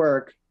missionary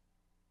work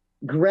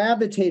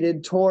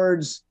gravitated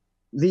towards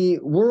the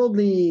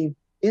worldly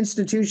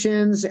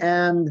institutions,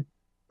 and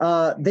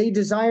they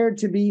desired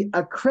to be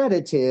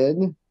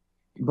accredited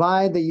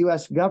by the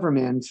U.S.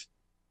 government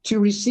to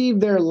receive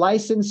their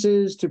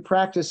licenses to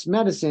practice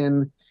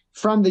medicine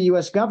from the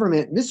U.S.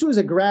 government. This was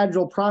a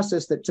gradual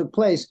process that took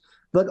place,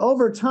 but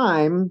over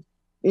time,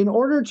 in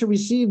order to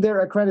receive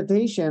their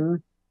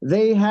accreditation,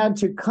 they had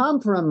to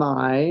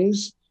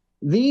compromise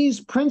these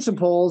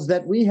principles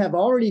that we have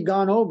already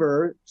gone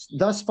over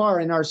thus far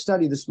in our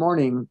study this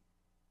morning.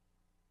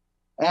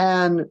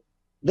 And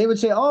they would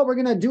say, oh, we're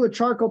going to do a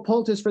charcoal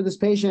poultice for this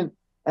patient.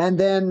 And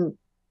then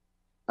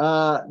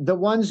the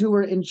ones who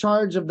were in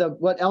charge of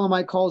what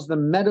LMI calls the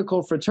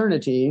medical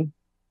fraternity,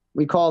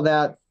 we call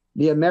that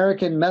the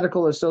American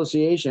Medical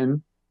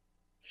Association,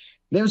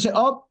 they would say,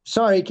 oh,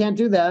 sorry, can't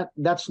do that.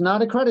 That's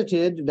not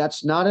accredited.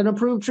 That's not an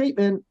approved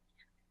treatment.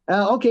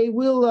 Okay,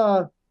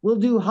 we'll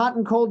do hot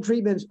and cold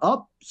treatments.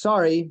 Oh,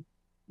 sorry,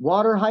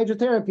 water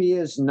hydrotherapy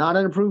is not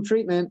an approved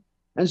treatment.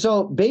 And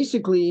so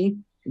basically,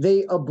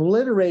 they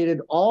obliterated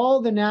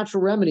all the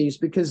natural remedies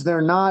because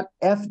they're not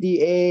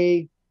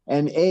FDA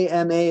and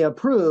AMA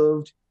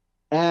approved.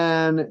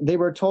 And they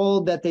were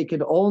told that they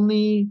could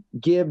only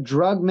give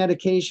drug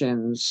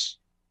medications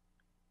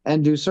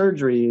and do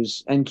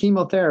surgeries and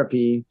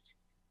chemotherapy.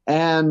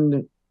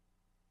 And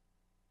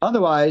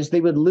otherwise,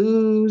 they would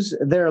lose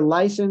their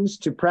license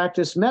to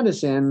practice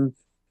medicine.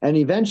 And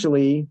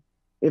eventually,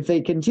 if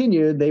they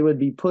continued, they would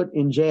be put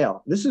in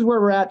jail. This is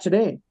where we're at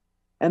today.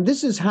 And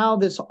this is how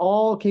this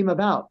all came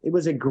about. It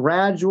was a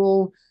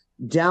gradual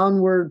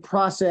downward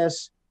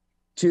process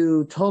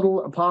to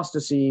total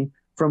apostasy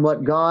from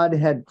what God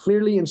had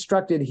clearly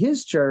instructed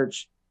his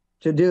church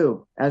to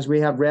do, as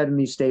we have read in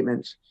these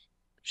statements.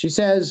 She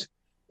says,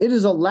 it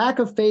is a lack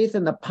of faith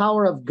in the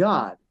power of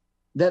God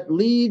that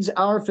leads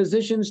our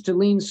physicians to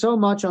lean so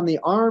much on the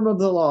arm of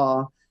the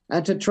law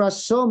and to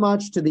trust so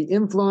much to the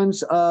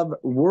influence of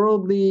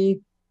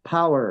worldly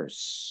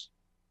powers.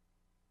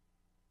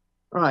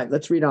 All right,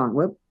 let's read on.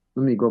 Whoop,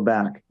 let me go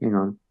back. Hang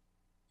on.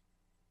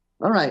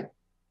 All right.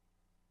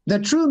 The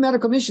true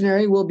medical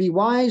missionary will be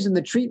wise in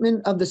the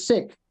treatment of the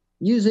sick,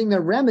 using the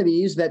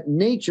remedies that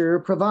nature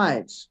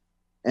provides.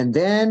 And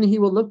then he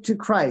will look to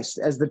Christ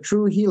as the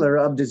true healer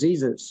of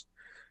diseases.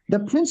 The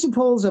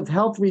principles of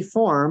health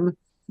reform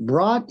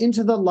brought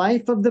into the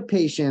life of the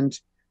patient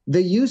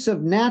the use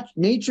of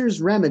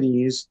nature's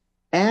remedies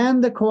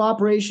and the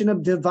cooperation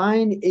of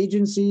divine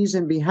agencies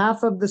in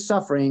behalf of the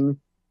suffering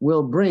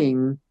will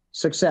bring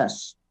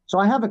success. So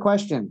I have a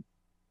question.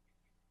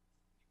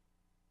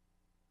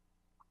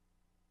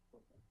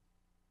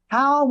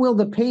 How will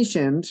the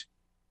patient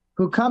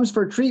who comes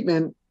for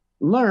treatment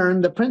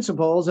learn the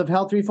principles of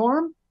health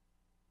reform?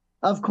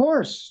 Of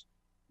course,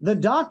 The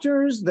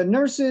doctors, the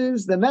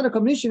nurses, the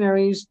medical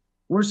missionaries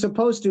were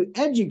supposed to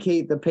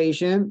educate the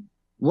patient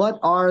what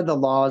are the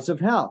laws of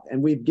health.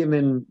 And we've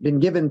been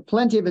given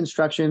plenty of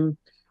instruction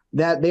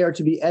that they are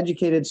to be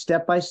educated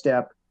step by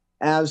step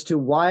as to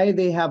why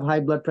they have high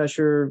blood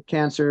pressure,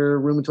 cancer,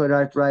 rheumatoid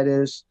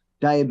arthritis,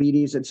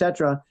 diabetes,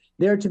 etc.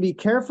 They're to be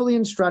carefully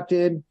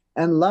instructed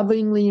and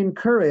lovingly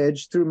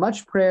encouraged through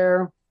much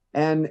prayer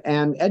and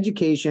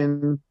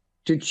education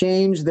to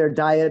change their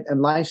diet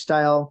and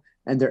lifestyle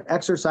and their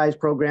exercise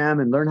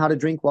program and learn how to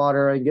drink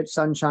water and get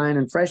sunshine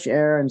and fresh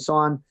air and so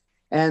on.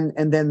 And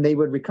then they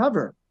would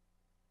recover.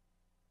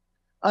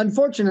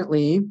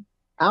 Unfortunately,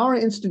 our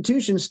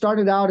institution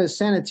started out as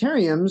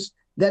sanitariums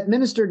that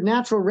ministered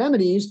natural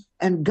remedies,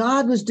 and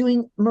God was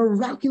doing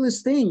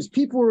miraculous things.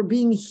 People were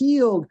being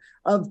healed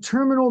of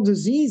terminal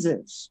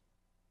diseases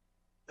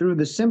through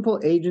the simple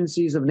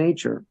agencies of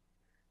nature.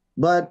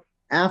 But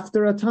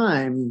after a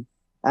time,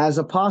 as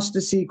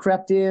apostasy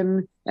crept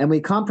in and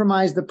we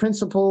compromised the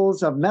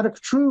principles of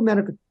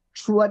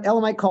what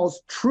Ellen White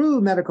calls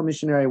true medical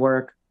missionary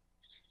work,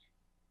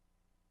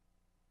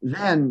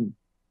 then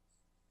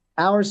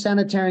our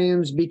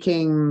sanitariums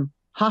became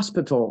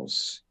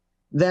hospitals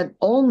that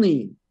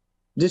only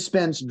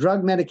dispense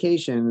drug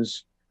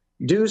medications,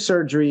 do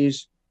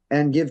surgeries,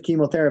 and give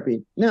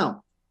chemotherapy.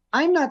 Now,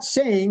 I'm not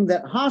saying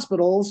that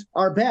hospitals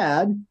are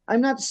bad.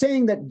 I'm not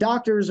saying that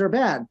doctors are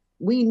bad.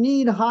 We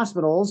need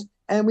hospitals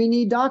and we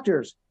need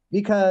doctors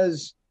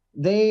because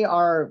they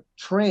are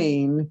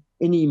trained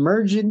in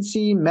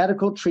emergency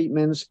medical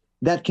treatments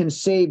that can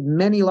save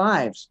many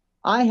lives.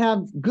 I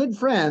have good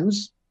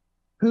friends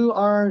who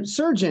are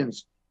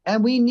surgeons,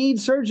 and we need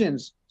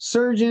surgeons.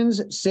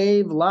 Surgeons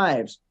save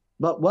lives.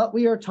 But what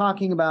we are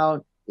talking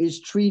about is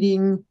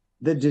treating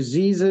the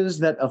diseases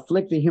that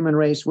afflict the human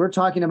race. We're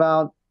talking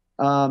about,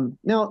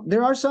 now,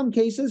 there are some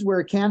cases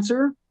where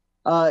cancer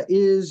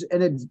is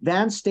an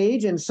advanced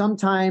stage, and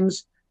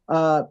sometimes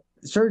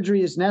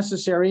surgery is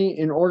necessary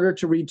in order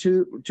to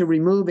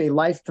remove a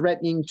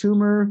life-threatening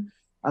tumor,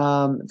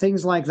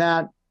 things like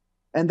that,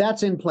 and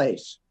that's in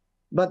place.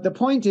 But the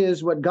point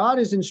is, what God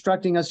is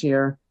instructing us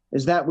here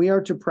is that we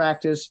are to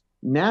practice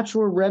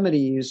natural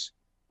remedies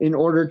in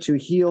order to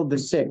heal the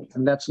sick.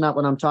 And that's not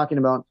what I'm talking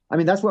about. I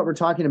mean, that's what we're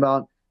talking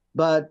about,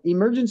 but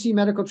emergency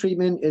medical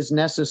treatment is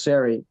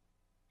necessary.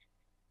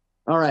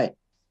 All right.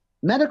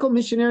 Medical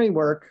missionary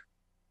work.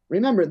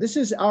 Remember, this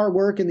is our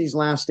work in these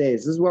last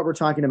days. This is what we're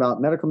talking about,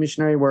 medical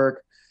missionary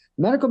work.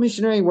 Medical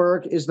missionary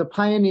work is the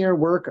pioneer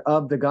work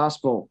of the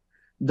gospel,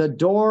 the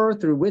door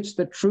through which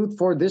the truth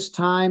for this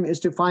time is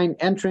to find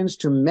entrance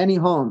to many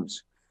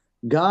homes.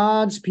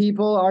 God's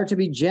people are to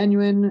be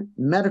genuine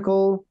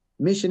medical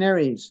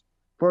missionaries,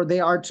 for they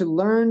are to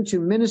learn to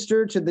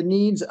minister to the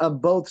needs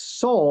of both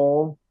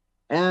soul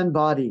and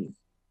body.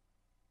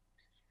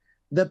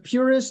 The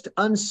purest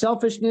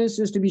unselfishness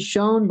is to be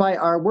shown by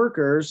our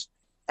workers,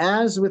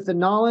 as with the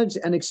knowledge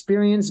and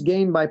experience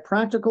gained by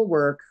practical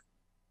work,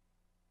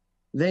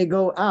 they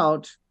go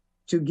out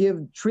to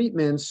give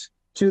treatments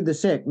to the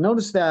sick.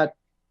 Notice that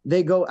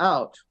they go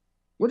out.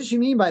 What does she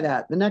mean by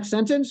that? The next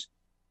sentence,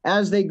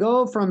 as they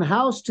go from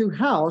house to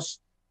house,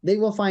 they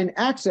will find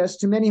access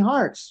to many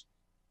hearts.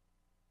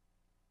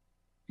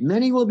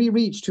 Many will be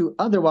reached who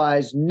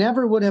otherwise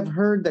never would have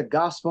heard the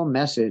gospel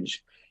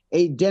message.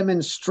 A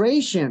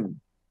demonstration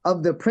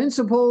of the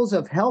principles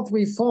of health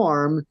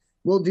reform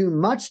will do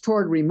much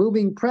toward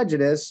removing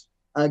prejudice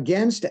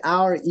against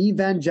our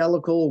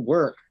evangelical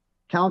work.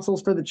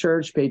 Counsels for the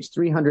Church, page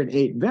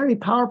 308. Very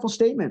powerful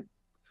statement.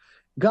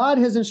 God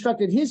has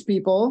instructed his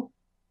people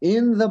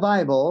in the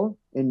Bible,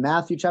 in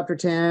Matthew chapter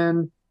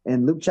 10,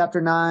 and Luke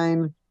chapter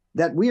 9,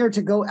 that we are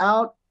to go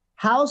out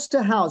house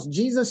to house.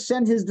 Jesus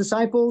sent his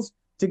disciples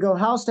to go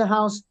house to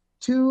house,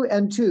 two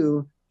and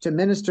two, to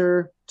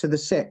minister to the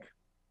sick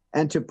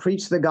and to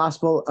preach the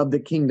gospel of the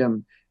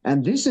kingdom.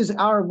 And this is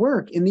our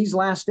work in these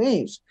last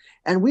days.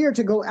 And we are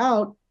to go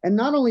out and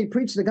not only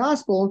preach the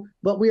gospel,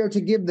 but we are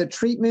to give the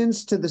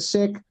treatments to the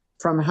sick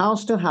from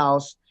house to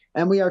house,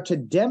 and we are to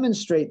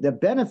demonstrate the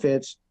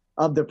benefits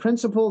of the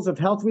principles of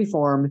health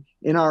reform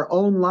in our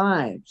own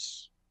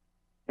lives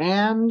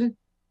and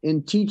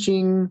in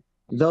teaching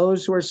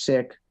those who are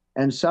sick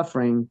and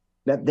suffering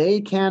that they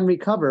can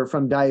recover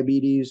from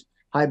diabetes,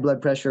 high blood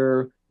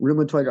pressure,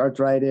 rheumatoid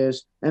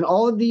arthritis, and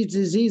all of these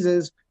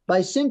diseases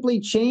by simply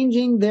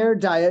changing their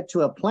diet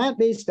to a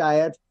plant-based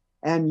diet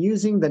and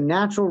using the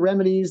natural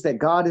remedies that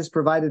God has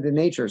provided in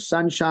nature: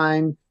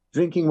 sunshine,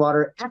 drinking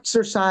water,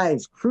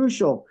 exercise,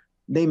 crucial.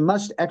 They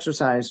must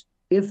exercise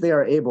if they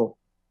are able.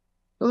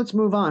 So let's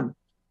move on.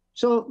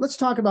 So let's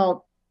talk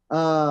about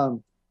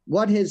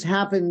what has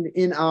happened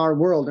in our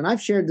world. And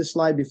I've shared this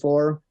slide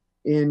before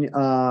in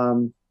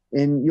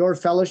your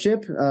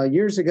fellowship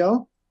years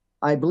ago.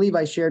 I believe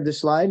I shared this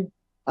slide.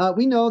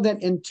 We know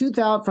that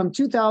from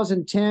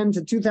 2010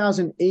 to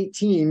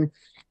 2018,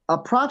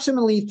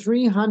 approximately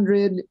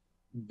 $300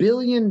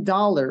 billion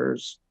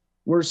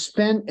were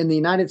spent in the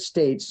United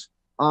States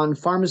on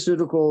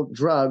pharmaceutical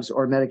drugs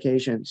or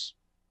medications.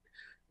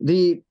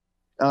 The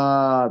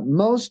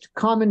most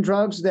common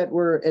drugs that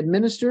were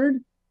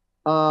administered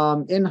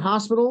in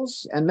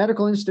hospitals and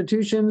medical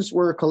institutions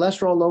were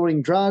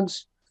cholesterol-lowering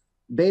drugs,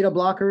 beta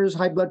blockers,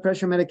 high blood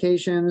pressure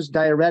medications,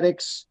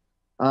 diuretics,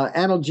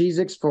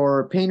 analgesics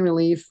for pain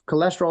relief,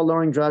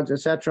 cholesterol-lowering drugs,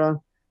 etc.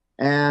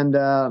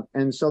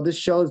 And so this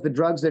shows the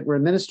drugs that were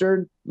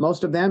administered,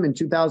 most of them in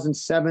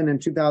 2007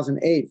 and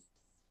 2008.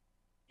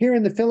 Here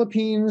in the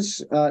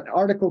Philippines, an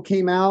article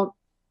came out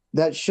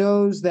that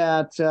shows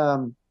that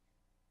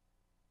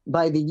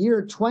by the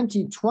year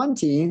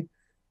 2020,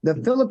 the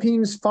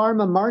Philippines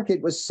pharma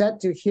market was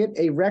set to hit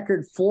a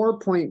record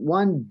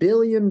 $4.1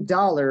 billion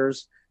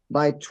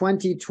by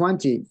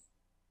 2020.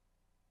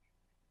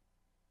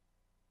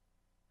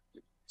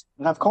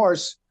 And of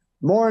course,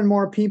 more and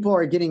more people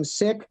are getting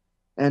sick,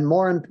 and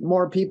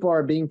more people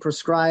are being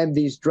prescribed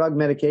these drug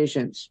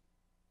medications.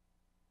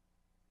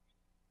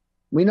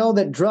 We know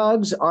that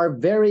drugs are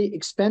very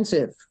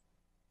expensive,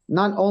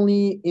 not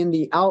only in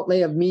the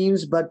outlay of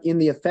means, but in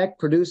the effect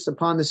produced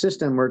upon the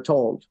system, we're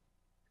told.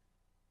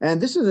 And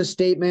this is a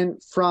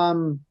statement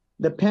from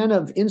the pen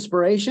of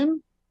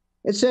inspiration.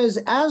 It says,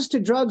 as to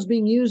drugs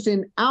being used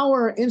in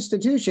our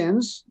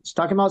institutions, it's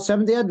talking about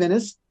Seventh-day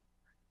Adventists,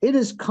 it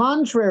is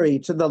contrary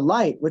to the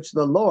light which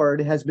the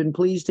Lord has been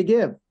pleased to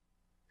give.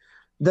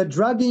 The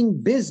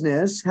drugging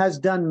business has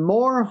done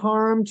more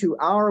harm to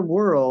our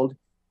world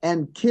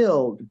and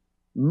killed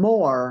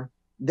more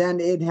than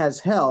it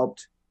has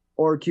helped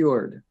or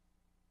cured.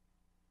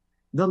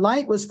 The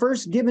light was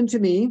first given to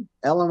me,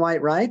 Ellen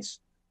White writes,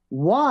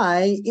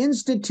 why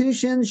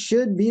institutions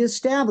should be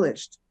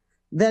established.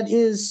 That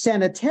is,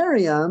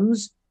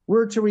 sanitariums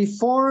were to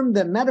reform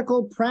the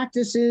medical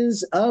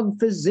practices of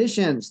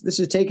physicians. This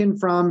is taken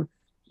from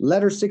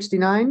letter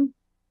 69,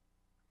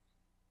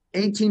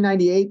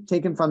 1898,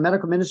 taken from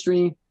Medical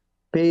Ministry,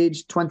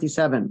 page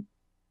 27.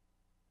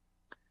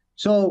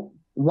 So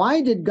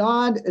why did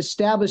God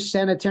establish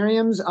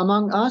sanitariums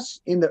among us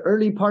in the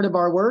early part of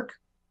our work?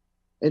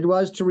 It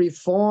was to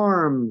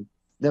reform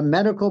the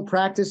medical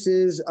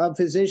practices of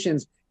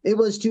physicians. It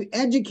was to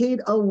educate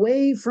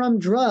away from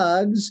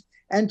drugs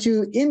and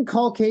to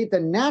inculcate the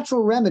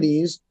natural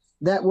remedies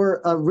that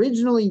were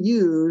originally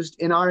used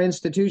in our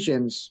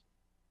institutions.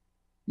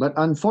 But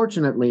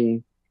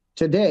unfortunately,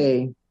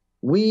 today,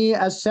 we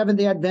as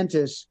Seventh-day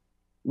Adventists,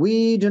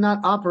 we do not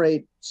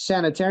operate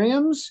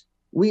sanitariums.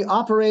 We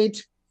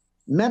operate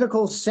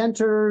medical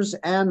centers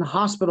and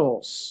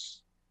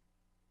hospitals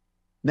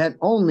that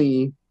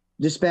only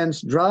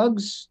dispense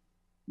drugs,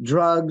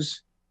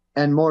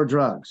 and more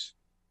drugs.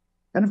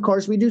 And of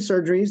course, we do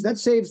surgeries. That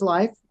saves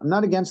life. I'm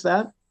not against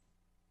that.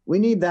 We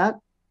need that.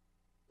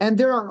 And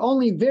there are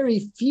only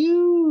very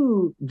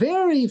few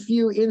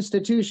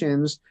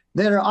institutions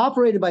that are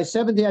operated by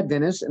Seventh-day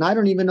Adventists, and I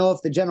don't even know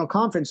if the General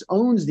Conference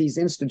owns these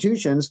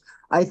institutions.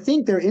 I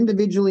think they're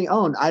individually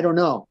owned. I don't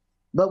know.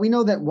 But we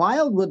know that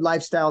Wildwood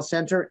Lifestyle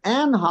Center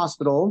and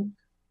Hospital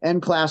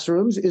and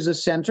Classrooms is a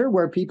center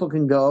where people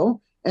can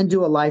go and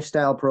do a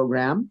lifestyle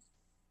program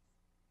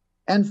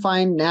and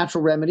find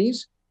natural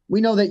remedies.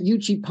 We know that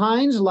Uchee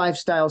Pines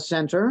Lifestyle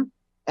Center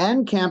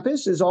and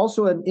Campus is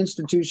also an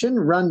institution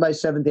run by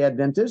Seventh-day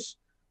Adventists.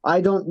 I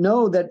don't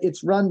know that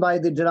it's run by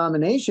the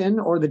denomination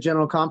or the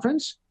General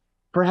Conference.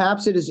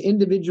 Perhaps it is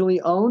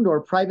individually owned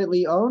or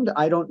privately owned.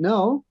 I don't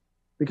know,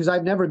 because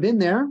I've never been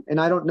there and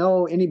I don't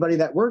know anybody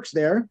that works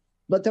there.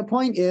 But the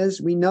point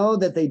is, we know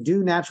that they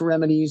do natural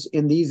remedies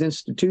in these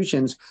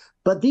institutions,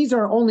 but these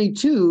are only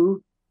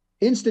two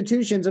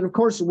institutions. And of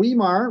course,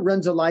 Weimar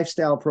runs a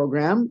lifestyle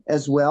program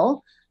as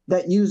well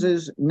that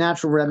uses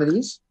natural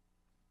remedies.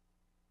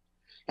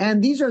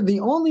 And these are the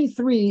only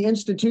three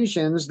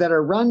institutions that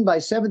are run by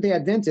Seventh-day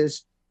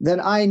Adventists that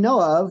I know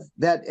of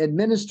that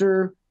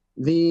administer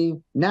the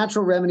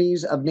natural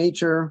remedies of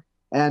nature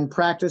and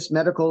practice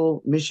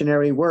medical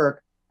missionary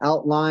work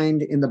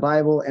outlined in the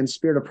Bible and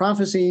Spirit of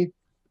Prophecy.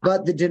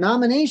 But the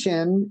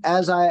denomination,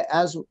 as I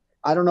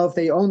don't know if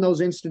they own those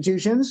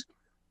institutions,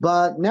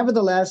 but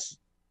nevertheless,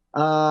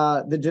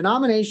 the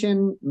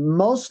denomination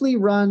mostly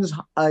runs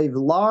a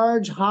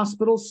large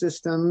hospital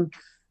system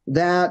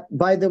that,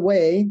 by the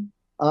way,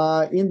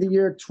 in the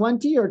year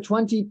 2020 or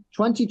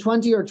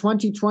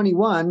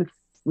 2021,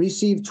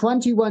 received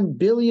 $21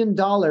 billion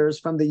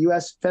from the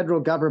U.S. federal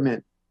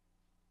government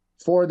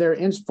for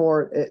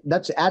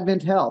that's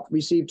Advent Health,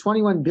 received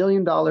 $21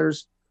 billion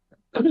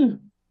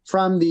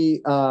from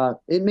the,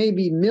 it may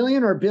be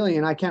million or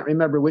billion, I can't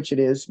remember which it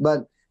is,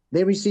 but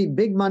they received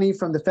big money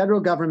from the federal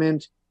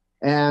government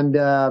and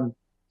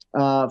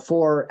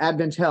for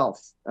Advent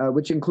Health,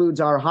 which includes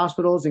our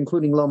hospitals,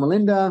 including Loma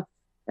Linda,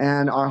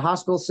 and our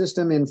hospital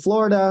system in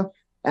Florida,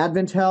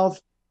 Advent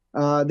Health.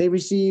 They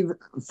receive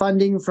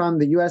funding from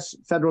the U.S.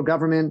 federal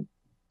government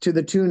to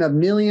the tune of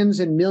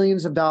millions and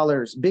millions of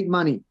dollars, big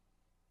money.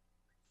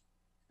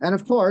 And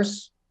of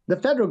course, the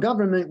federal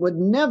government would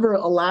never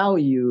allow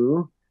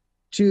you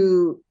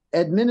to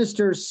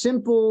administer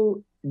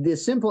the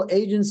simple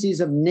agencies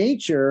of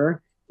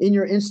nature in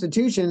your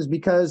institutions,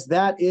 because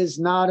that is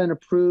not an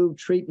approved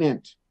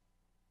treatment.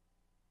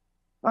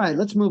 All right,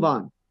 let's move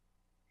on.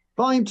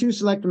 Volume 2,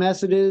 Select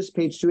Messages,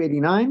 page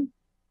 289.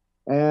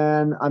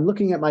 And I'm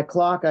looking at my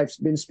clock. I've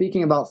been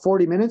speaking about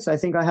 40 minutes. I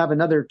think I have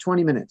another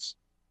 20 minutes.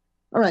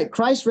 All right,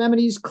 Christ's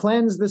remedies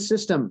cleanse the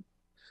system.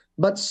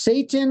 But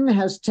Satan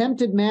has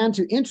tempted man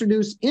to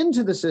introduce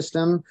into the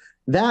system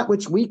that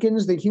which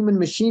weakens the human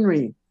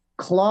machinery,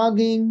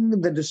 clogging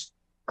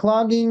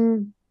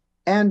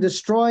and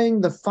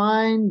destroying the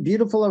fine,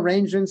 beautiful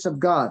arrangements of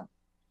God.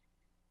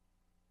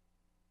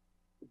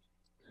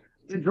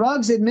 The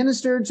drugs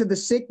administered to the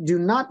sick do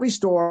not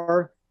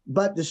restore,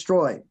 but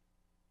destroy.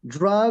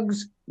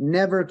 Drugs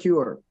never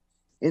cure.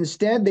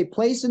 Instead, they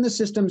place in the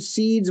system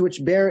seeds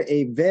which bear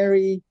a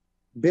very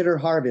bitter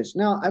harvest.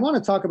 Now, I want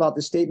to talk about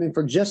this statement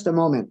for just a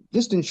moment,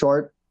 just in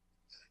short.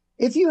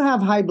 If you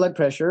have high blood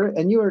pressure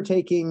and you are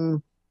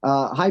taking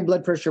high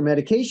blood pressure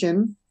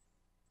medication,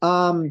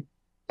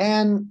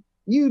 and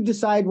you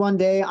decide one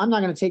day, I'm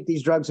not going to take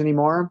these drugs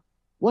anymore,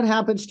 what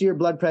happens to your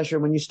blood pressure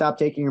when you stop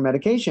taking your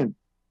medication?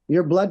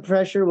 Your blood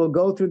pressure will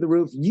go through the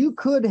roof. You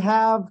could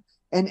have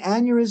an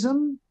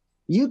aneurysm,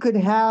 you could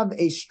have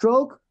a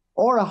stroke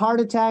or a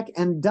heart attack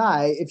and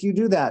die if you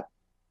do that.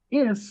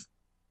 If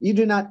you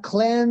do not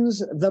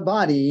cleanse the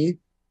body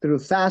through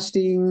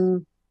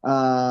fasting,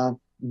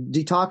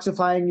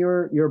 detoxifying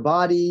your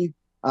body,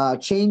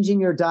 changing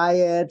your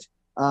diet,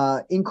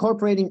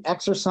 incorporating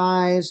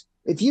exercise.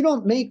 If you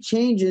don't make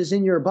changes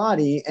in your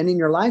body and in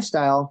your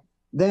lifestyle,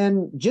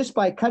 then just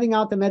by cutting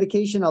out the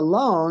medication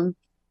alone,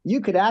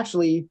 you could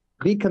actually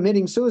be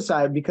committing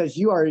suicide because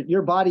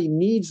your body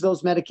needs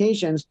those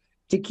medications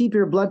to keep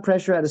your blood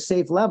pressure at a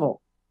safe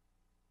level.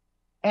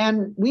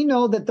 And we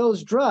know that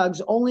those drugs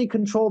only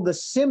control the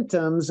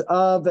symptoms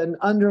of an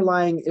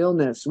underlying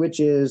illness, which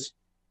is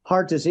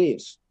heart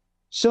disease.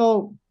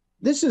 So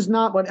this is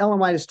not what Ellen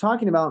White is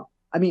talking about.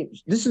 I mean,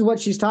 this is what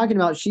she's talking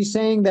about. She's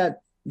saying that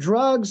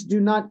drugs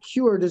do not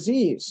cure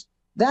disease.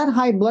 That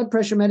high blood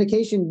pressure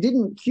medication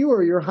didn't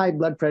cure your high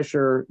blood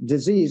pressure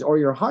disease or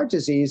your heart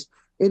disease.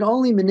 It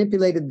only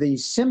manipulated the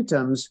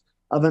symptoms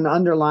of an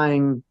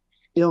underlying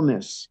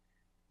illness.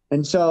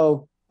 And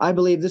so I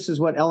believe this is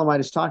what Ellen White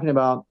is talking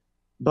about.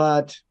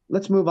 But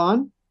let's move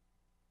on.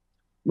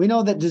 We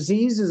know that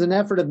disease is an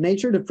effort of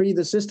nature to free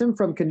the system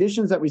from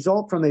conditions that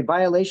result from a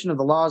violation of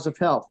the laws of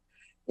health.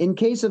 In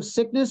case of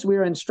sickness, we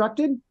are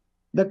instructed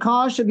the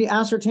cause should be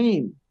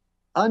ascertained.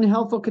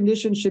 Unhealthful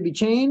conditions should be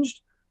changed.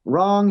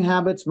 Wrong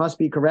habits must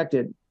be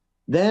corrected.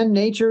 Then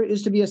nature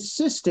is to be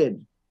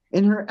assisted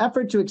in her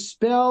effort to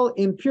expel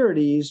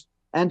impurities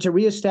and to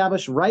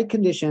reestablish right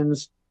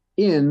conditions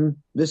in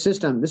the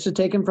system. This is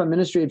taken from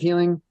Ministry of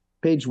Healing,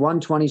 page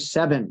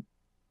 127.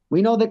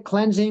 We know that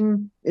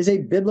cleansing is a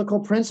biblical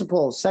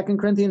principle. 2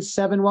 Corinthians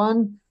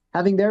 7:1,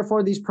 having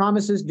therefore these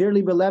promises,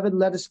 dearly beloved,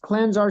 let us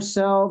cleanse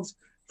ourselves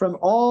from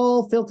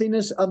all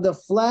filthiness of the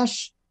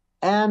flesh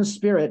and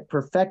spirit,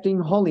 perfecting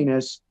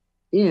holiness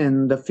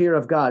in the fear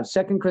of God.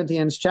 2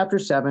 Corinthians chapter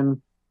 7,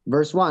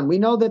 verse 1. We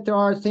know that there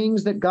are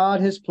things that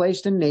God has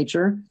placed in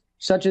nature,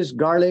 such as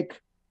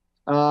garlic.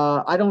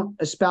 I don't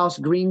espouse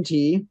green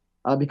tea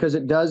because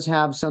it does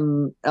have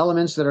some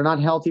elements that are not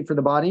healthy for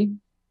the body,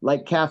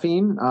 like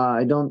caffeine.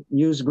 I don't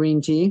use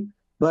green tea,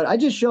 but I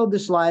just showed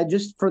this slide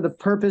just for the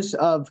purpose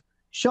of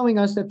showing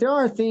us that there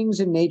are things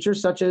in nature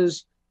such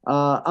as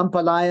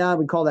ampalaya.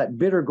 We call that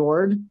bitter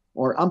gourd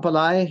or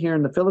ampalaya here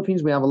in the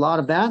Philippines. We have a lot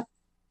of that.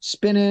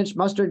 Spinach,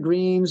 mustard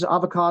greens,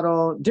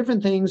 avocado,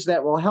 different things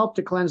that will help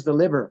to cleanse the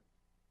liver.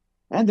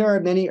 And there are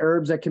many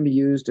herbs that can be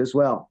used as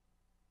well.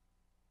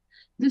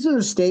 This is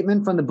a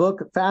statement from the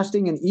book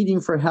Fasting and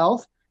Eating for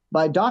Health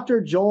by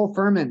Dr. Joel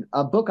Fuhrman,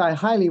 a book I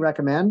highly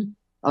recommend.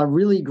 A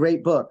really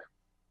great book.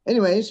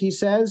 Anyways, he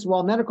says,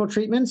 while medical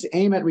treatments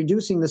aim at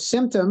reducing the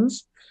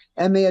symptoms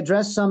and may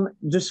address some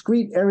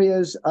discrete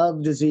areas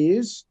of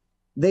disease,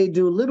 they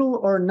do little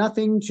or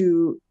nothing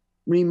to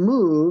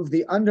remove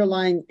the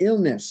underlying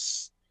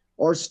illness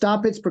or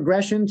stop its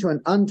progression to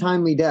an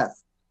untimely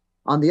death.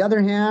 On the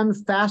other hand,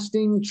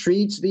 fasting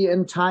treats the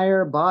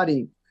entire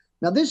body.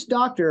 Now, this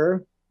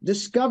doctor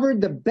discovered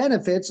the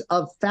benefits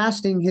of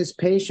fasting his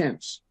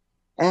patients,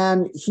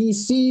 and he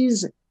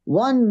sees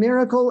one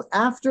miracle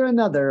after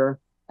another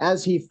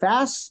as he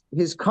fasts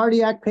his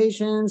cardiac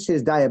patients,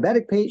 his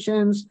diabetic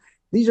patients.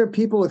 These are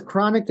people with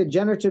chronic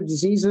degenerative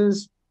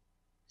diseases,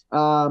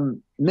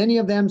 many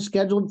of them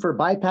scheduled for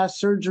bypass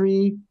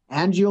surgery,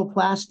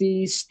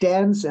 angioplasty,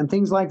 stents, and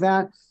things like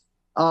that.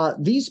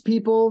 These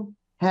people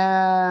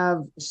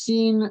have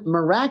seen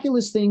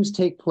miraculous things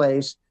take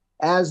place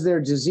as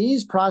their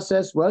disease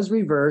process was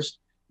reversed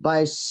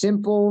by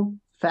simple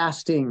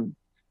fasting.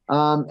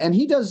 And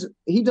he does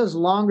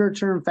longer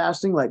term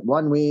fasting, like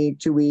 1 week,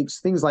 2 weeks,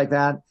 things like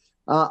that.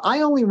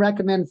 I only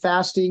recommend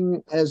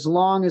fasting as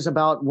long as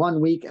about 1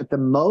 week at the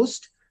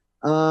most,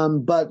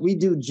 but we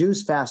do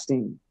juice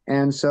fasting.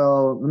 And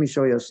so let me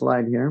show you a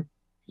slide here.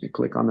 You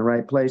click on the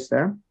right place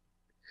there.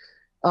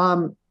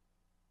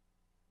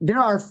 There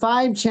are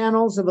 5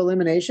 channels of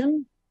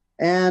elimination,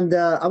 and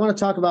I want to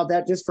talk about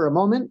that just for a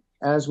moment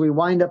as we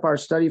wind up our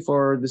study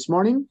for this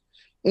morning.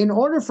 In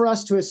order for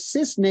us to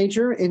assist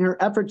nature in her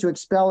effort to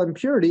expel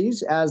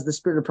impurities, as the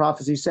Spirit of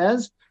Prophecy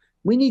says,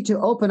 we need to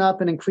open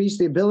up and increase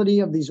the ability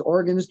of these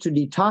organs to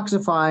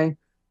detoxify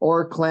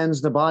or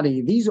cleanse the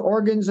body. These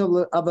organs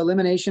of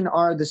elimination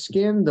are the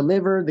skin, the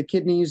liver, the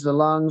kidneys, the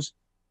lungs,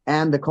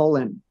 and the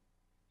colon.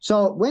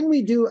 So when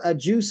we do a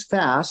juice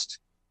fast,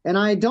 and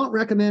I don't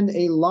recommend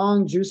a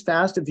long juice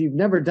fast if you've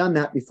never done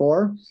that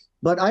before,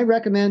 but I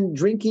recommend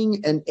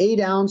drinking an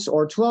 8-ounce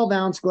or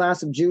 12-ounce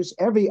glass of juice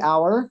every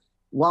hour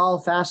while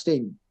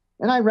fasting.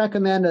 And I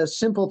recommend a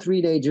simple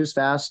 3-day juice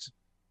fast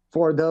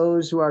for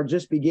those who are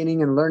just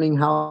beginning and learning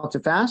how to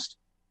fast.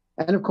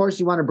 And of course,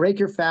 you want to break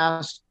your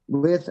fast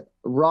with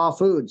raw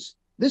foods.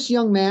 This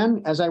young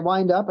man, as I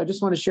wind up, I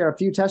just want to share a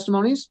few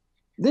testimonies.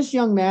 This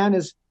young man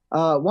is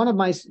one of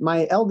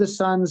my eldest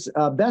son's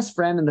best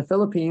friend in the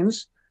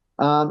Philippines.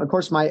 Of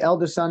course, my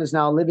eldest son is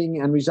now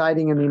living and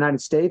residing in the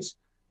United States,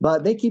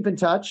 but they keep in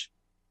touch.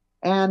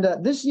 And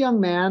this young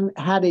man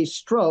had a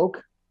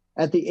stroke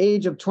at the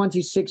age of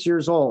 26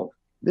 years old.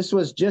 This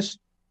was just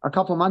a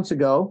couple months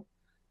ago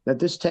that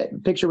this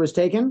picture was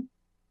taken.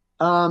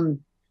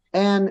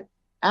 And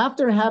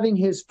after having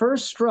his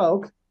first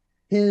stroke,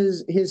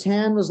 his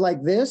hand was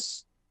like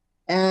this,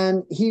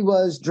 and he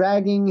was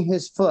dragging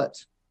his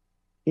foot.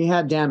 He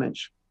had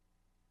damage.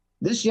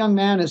 This young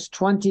man is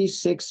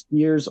 26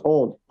 years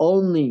old,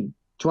 only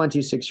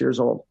 26 years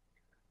old.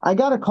 I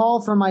got a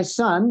call from my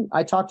son.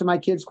 I talk to my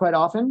kids quite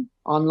often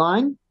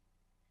online.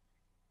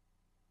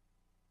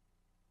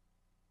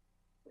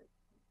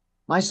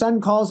 My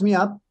son calls me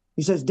up.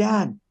 He says,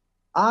 Dad,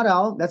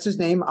 Adal, that's his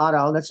name,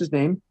 Adal, that's his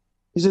name.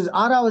 He says,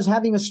 Adal is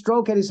having a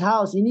stroke at his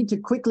house. You need to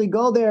quickly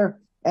go there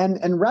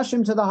and rush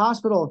him to the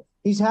hospital.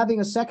 He's having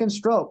a second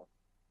stroke.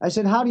 I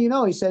said, how do you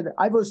know? He said,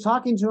 I was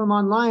talking to him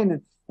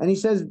online, and he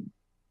says,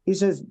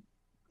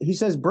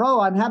 bro,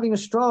 I'm having a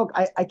stroke.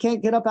 I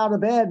can't get up out of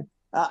bed.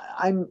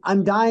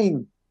 I'm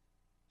dying.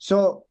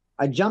 So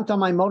I jumped on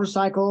my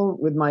motorcycle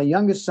with my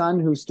youngest son,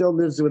 who still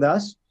lives with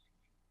us.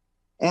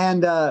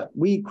 And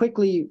we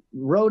quickly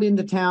rode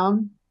into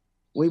town.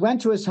 We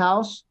went to his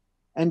house,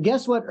 and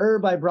guess what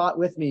herb I brought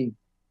with me?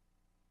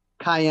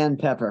 Cayenne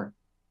pepper.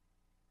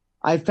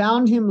 I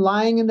found him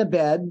lying in the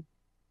bed.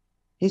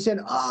 He said,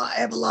 oh, I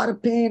have a lot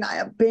of pain. I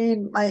have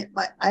pain. I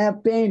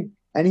have pain.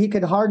 And he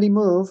could hardly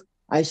move.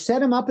 I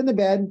set him up in the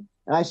bed,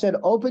 and I said,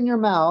 open your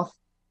mouth.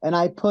 And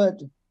I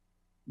put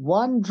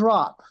 1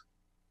 drop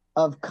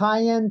of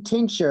cayenne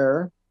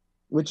tincture,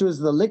 which was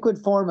the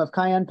liquid form of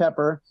cayenne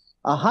pepper,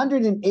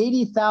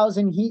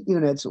 180,000 heat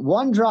units,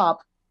 1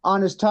 drop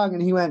on his tongue.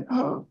 And he went,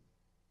 oh.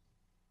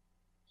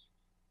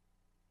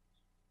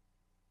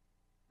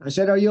 I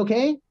said, are you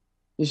okay?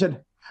 He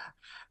said,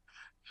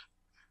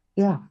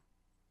 yeah.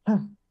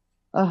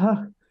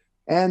 Uh-huh.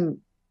 And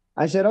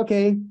I said,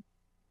 okay.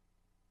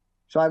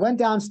 So I went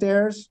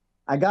downstairs.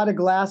 I got a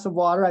glass of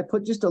water. I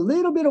put just a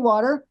little bit of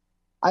water.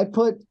 I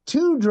put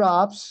 2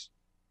 drops.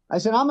 I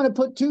said, I'm going to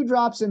put 2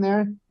 drops in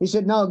there. He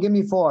said, no, give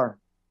me 4.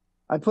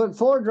 I put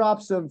 4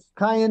 drops of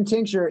cayenne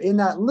tincture in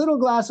that little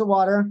glass of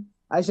water.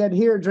 I said,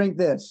 here, drink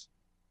this.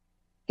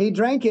 He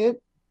drank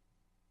it.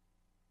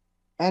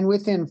 And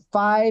within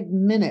 5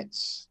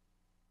 minutes,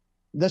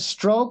 the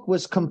stroke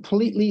was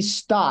completely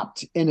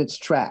stopped in its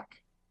track.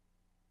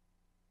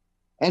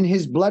 And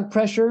his blood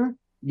pressure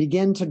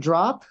began to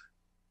drop.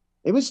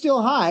 It was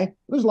still high. It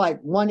was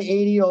like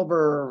 180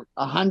 over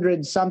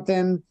 100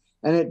 something.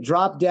 And it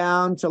dropped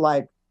down to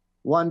like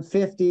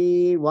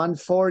 150,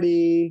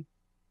 140.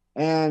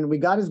 And we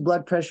got his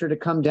blood pressure to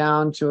come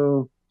down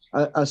to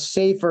a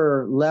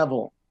safer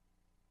level.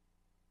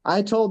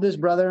 I told this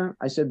brother,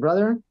 I said,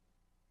 brother,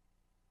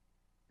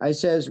 I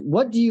says,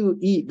 what do you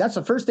eat? That's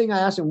the first thing I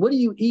asked him. What do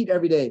you eat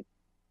every day?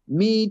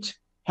 Meat,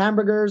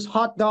 hamburgers,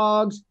 hot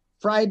dogs,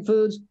 fried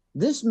foods.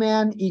 This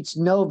man eats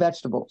no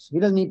vegetables. He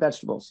doesn't eat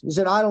vegetables. He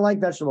said, I don't like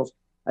vegetables.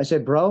 I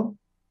said, bro,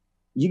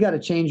 you got to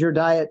change your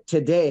diet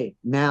today,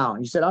 now.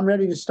 He said, I'm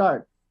ready to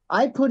start.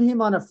 I put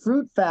him on a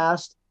fruit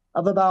fast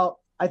of about,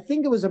 I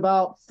think it was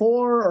about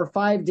 4 or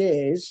 5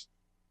 days.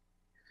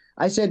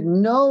 I said,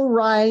 no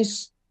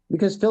rice,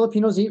 because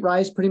Filipinos eat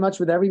rice pretty much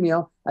with every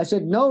meal. I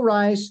said, no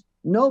rice,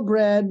 no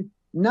bread,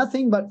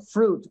 nothing but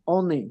fruit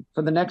only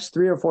for the next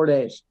 3 or 4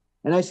 days.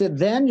 And I said,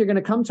 then you're going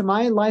to come to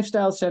my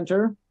lifestyle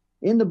center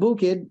in the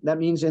Bukid. That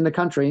means in the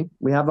country.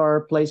 We have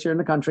our place here in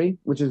the country,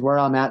 which is where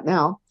I'm at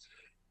now.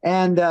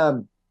 And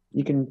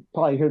you can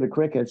probably hear the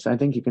crickets. I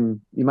think you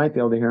might be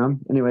able to hear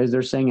them. Anyways,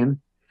 they're singing.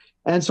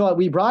 And so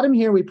we brought him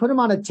here. We put him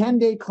on a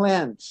 10-day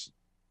cleanse.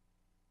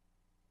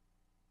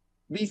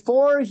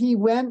 Before he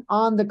went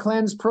on the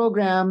cleanse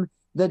program,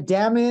 the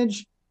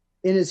damage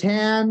in his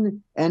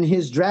hand and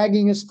his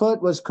dragging his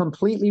foot was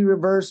completely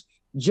reversed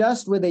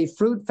just with a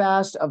fruit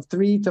fast of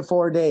 3 to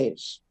 4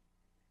 days.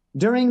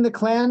 During the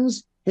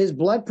cleanse, his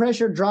blood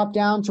pressure dropped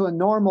down to a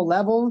normal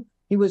level.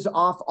 He was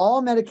off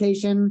all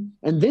medication.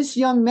 And this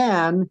young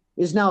man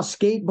is now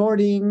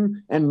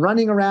skateboarding and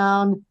running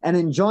around and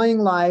enjoying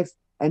life.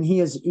 And he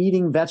is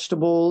eating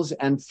vegetables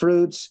and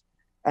fruits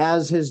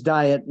as his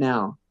diet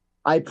now.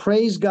 I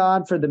praise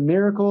God for the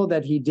miracle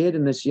that he did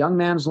in this young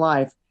man's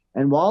life.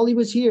 And while he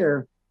was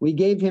here, we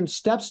gave him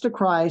steps to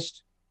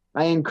Christ.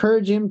 I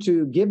encourage him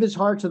to give his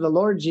heart to the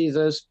Lord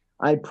Jesus.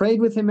 I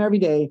prayed with him every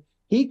day.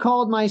 He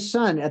called my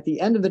son at the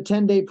end of the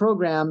 10-day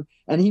program,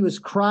 and he was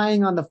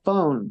crying on the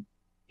phone.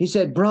 He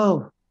said,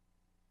 bro,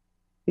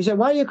 he said,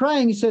 why are you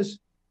crying? He says,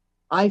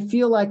 I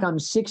feel like I'm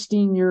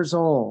 16 years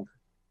old.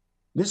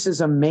 This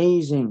is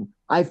amazing.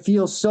 I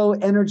feel so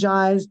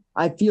energized.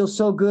 I feel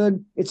so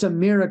good. It's a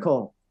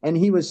miracle. And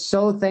he was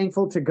so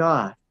thankful to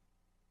God.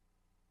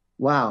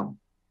 Wow.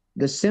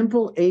 The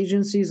simple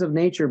agencies of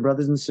nature,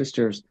 brothers and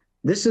sisters.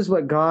 This is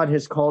what God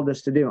has called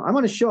us to do. I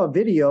want to show a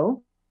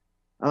video.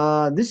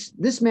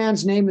 This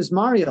man's name is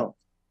Mario.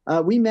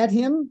 We met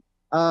him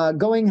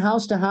going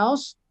house to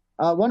house.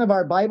 One of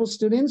our Bible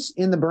students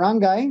in the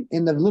barangay,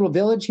 in the little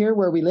village here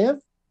where we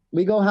live.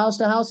 We go house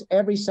to house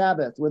every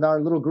Sabbath with our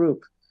little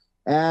group.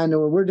 And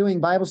we're doing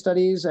Bible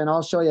studies, and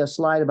I'll show you a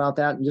slide about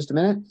that in just a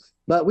minute.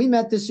 But we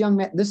met this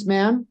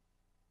man,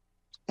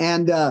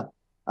 and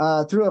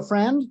through a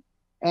friend,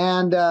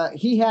 and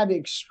he had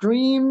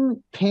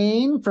extreme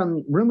pain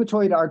from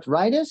rheumatoid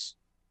arthritis,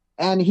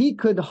 and he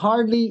could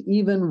hardly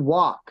even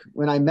walk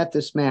when I met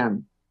this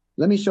man.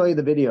 Let me show you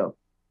the video.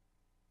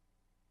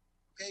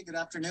 Okay, good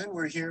afternoon.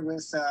 We're here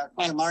with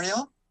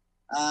Mario.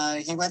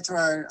 He went through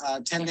our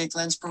 10-day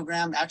cleanse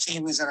program. Actually,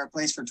 he was at our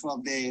place for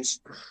 12 days.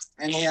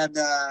 And he had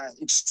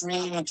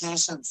extreme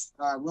case of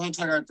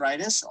rheumatoid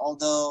arthritis,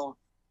 although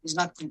he's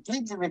not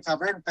completely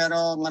recovered,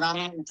 pero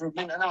maraming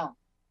improvement. Ano?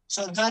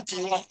 So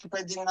dati,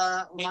 pwede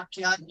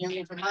umakyat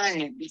yung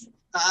kamay.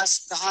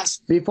 Taas,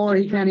 taas. Before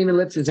he can't even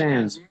lift his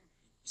hands.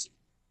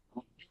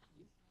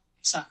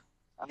 Ito.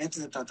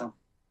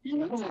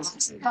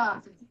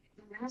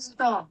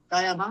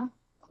 Kaya ba?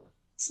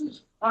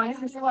 Oh, here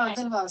diba?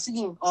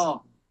 Sige.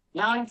 Oh,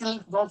 now he can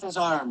lift both his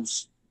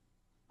arms.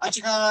 At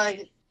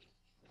saka,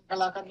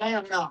 kalakad na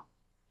yun, no?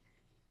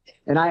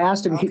 And I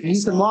asked him, okay,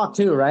 you can walk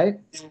too, right?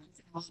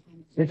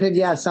 He said,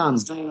 yeah, some.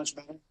 His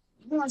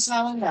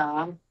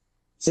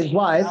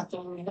wife.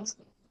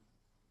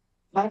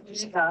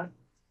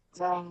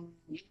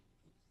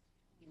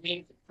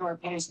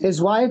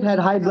 His wife had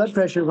high blood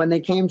pressure when they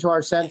came to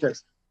our center.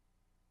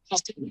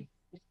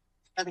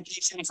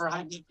 Medication for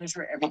high blood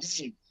pressure every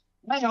day.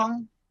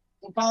 Ngayon,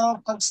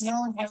 ito, pag siya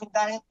yung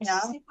diet niya,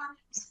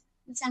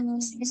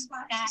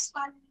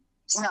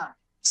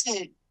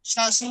 kasi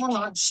siya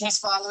sumunod, she's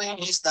following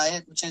his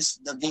diet, which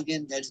is the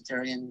vegan,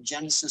 vegetarian,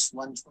 Genesis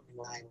 1:29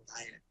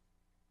 diet.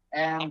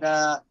 And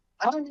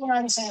ano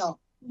nangyari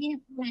sa'yo? See,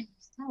 my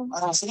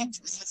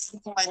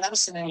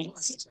medicine anymore.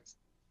 It's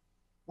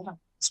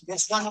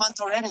 1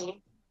 month already,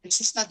 and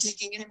she's not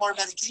taking any more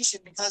medication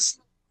because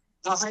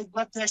the high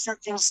blood pressure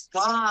is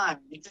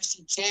gone because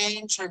she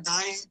changed her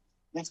diet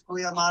with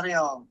Kuya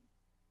Mario.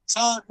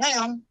 So,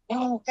 ngayon,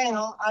 yung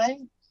kayo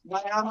ay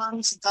mayaman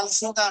si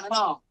kalusugan,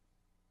 ano?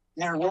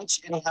 They're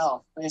rich in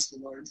health. Praise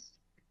the Lord.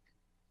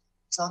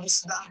 So,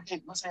 this is the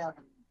update. Masaya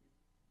ka.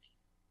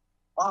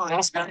 Oh,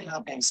 he's very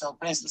happy. So,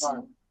 praise the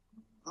Lord.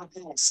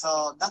 Okay,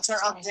 so that's our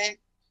update.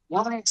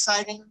 Really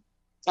exciting.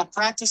 To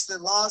practice the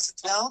laws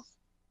of health,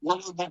 you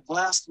will be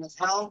blessed with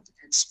health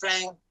and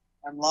strength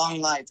and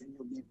long life, and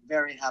you'll be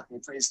very happy.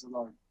 Praise the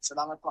Lord.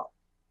 Salamat po.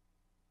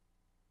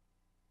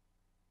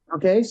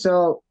 Okay,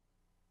 so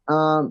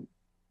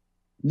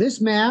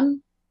this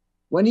man,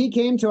 when he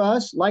came to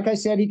us, like I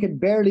said, he could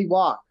barely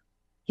walk.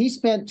 He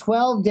spent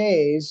 12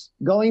 days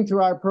going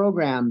through our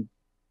program.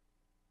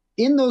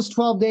 In those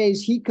 12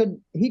 days,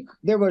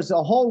 there was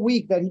a whole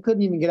week that he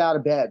couldn't even get out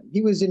of bed.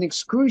 He was in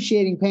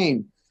excruciating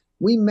pain.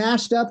 We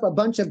mashed up a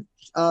bunch of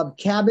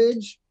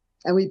cabbage,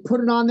 and we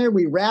put it on there.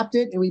 We wrapped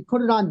it, and we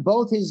put it on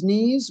both his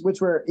knees,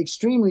 which were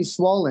extremely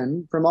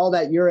swollen from all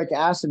that uric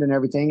acid and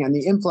everything, and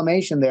the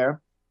inflammation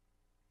there.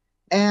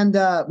 And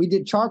we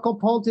did charcoal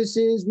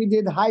poultices. We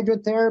did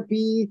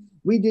hydrotherapy.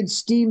 We did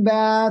steam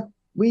bath.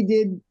 We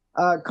did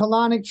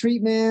colonic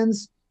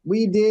treatments.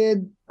 We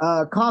did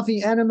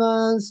coffee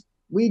enemas.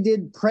 We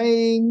did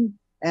praying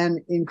and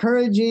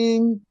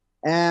encouraging.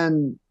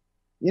 And,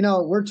 you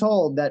know, we're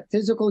told that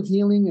physical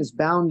healing is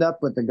bound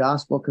up with the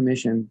gospel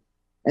commission.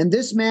 And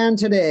this man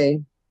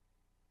today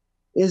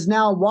is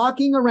now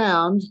walking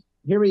around.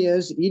 Here he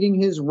is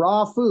eating his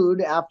raw food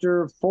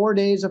after 4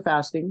 days of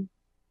fasting.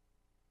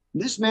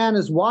 This man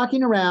is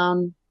walking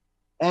around,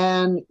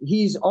 and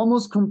he's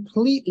almost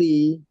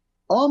completely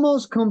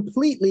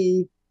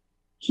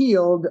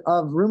healed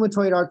of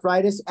rheumatoid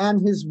arthritis.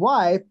 And his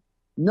wife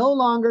no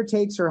longer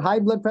takes her high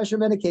blood pressure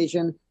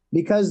medication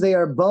because they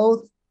are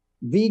both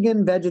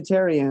vegan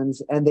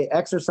vegetarians, and they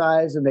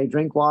exercise and they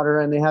drink water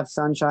and they have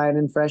sunshine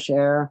and fresh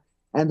air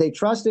and they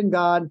trust in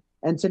God.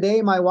 And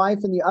today my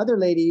wife and the other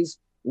ladies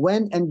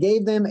went and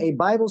gave them a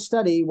Bible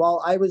study while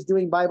I was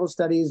doing Bible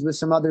studies with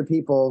some other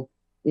people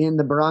in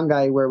the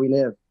barangay where we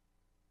live.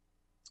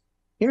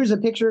 Here's a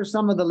picture of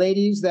some of the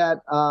ladies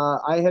that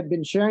I had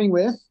been sharing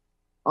with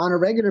on a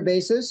regular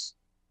basis,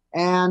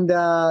 and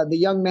the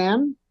young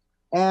man.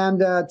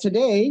 And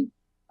today,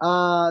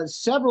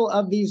 several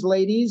of these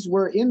ladies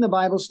were in the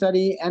Bible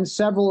study, and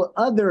several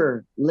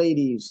other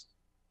ladies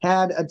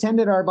had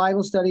attended our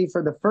Bible study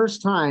for the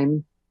first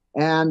time.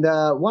 And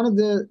one of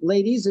the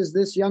ladies is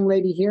this young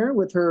lady here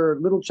with her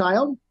little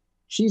child.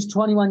 She's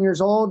 21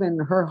 years old,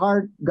 and her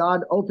heart,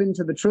 God opened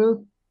to the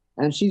truth.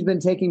 And she's been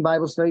taking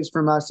Bible studies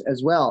from us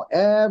as well.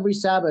 Every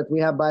Sabbath, we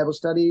have Bible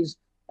studies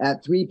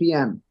at 3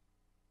 p.m.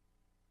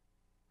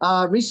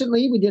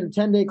 Recently, we did a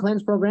 10-day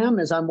cleanse program.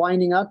 As I'm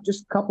winding up,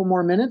 just a couple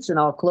more minutes, and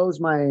I'll close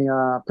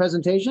my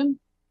presentation.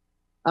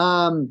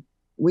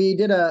 We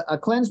did a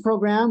cleanse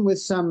program with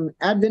some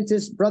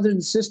Adventist brothers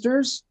and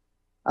sisters.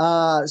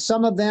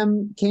 Some of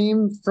them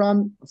came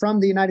from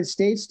the United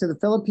States to the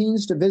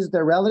Philippines to visit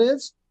their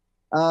relatives.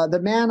 The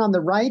man on the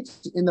right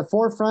in the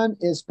forefront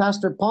is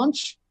Pastor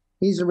Ponch.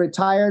 He's a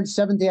retired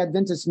Seventh-day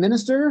Adventist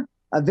minister,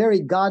 a very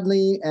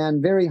godly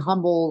and very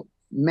humble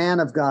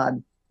man of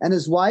God. And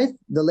his wife,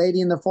 the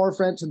lady in the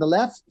forefront to the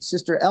left,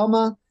 Sister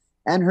Elma,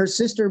 and her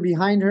sister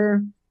behind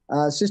her,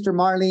 Sister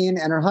Marlene,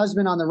 and her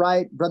husband on the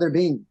right, Brother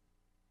Bing.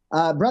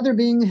 Brother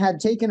Bing had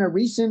taken a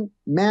recent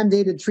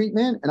mandated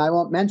treatment, and I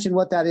won't mention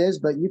what that is,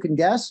 but you can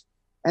guess.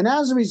 And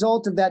as a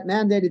result of that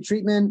mandated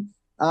treatment,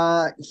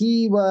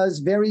 he was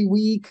very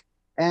weak,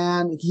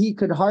 and he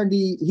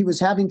was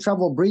having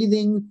trouble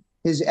breathing.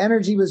 His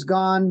energy was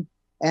gone,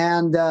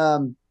 and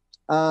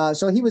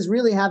so he was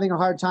really having a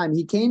hard time.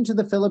 He came to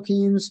the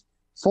Philippines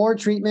for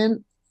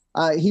treatment.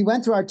 He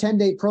went through our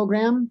 10-day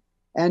program,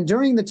 and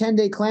during the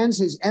 10-day cleanse,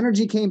 his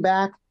energy came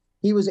back.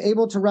 He was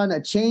able to run a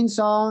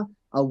chainsaw,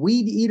 a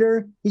weed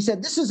eater. He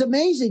said, "This is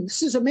amazing.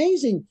 This is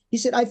amazing." He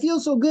said, "I feel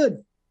so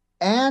good."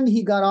 And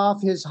he got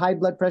off his high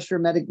blood pressure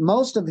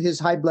most of his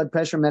high blood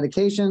pressure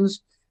medications,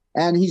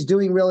 and he's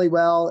doing really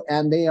well.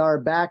 And they are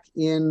back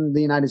in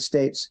the United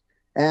States.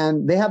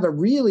 And they have a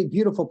really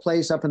beautiful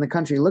place up in the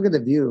country. Look at the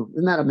view.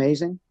 Isn't that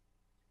amazing?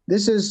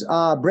 This is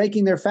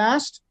breaking their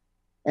fast.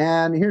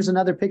 And here's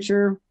another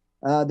picture.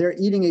 They're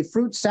eating a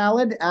fruit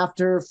salad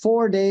after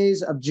 4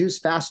 days of juice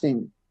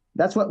fasting.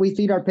 That's what we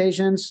feed our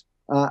patients,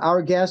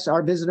 our guests,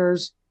 our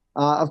visitors.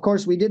 Of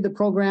course, we did the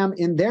program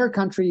in their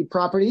country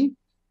property,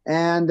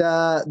 and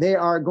they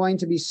are going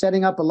to be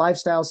setting up a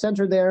lifestyle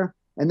center there,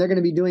 and they're going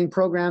to be doing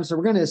programs. So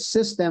we're going to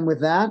assist them with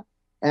that.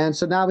 And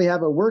so now we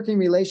have a working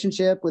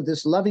relationship with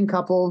this loving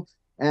couple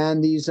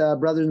and these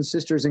brothers and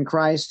sisters in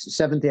Christ,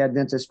 Seventh-day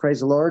Adventists. Praise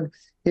the Lord.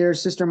 Here's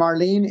Sister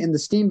Marlene in the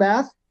steam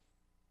bath.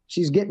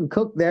 She's getting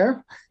cooked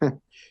there.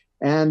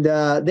 And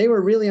they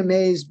were really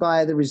amazed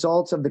by the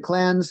results of the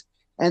cleanse.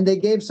 And they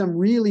gave some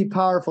really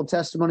powerful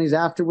testimonies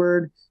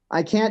afterward.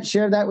 I can't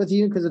share that with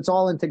you because it's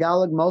all in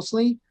Tagalog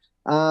mostly.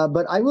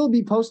 But I will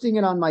be posting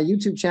it on my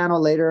YouTube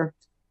channel later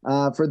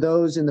for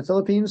those in the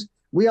Philippines.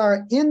 We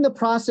are in the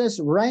process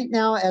right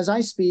now, as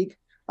I speak,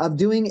 of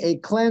doing a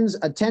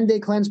 10-day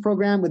cleanse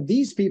program with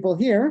these people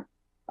here.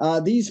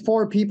 These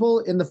 4 people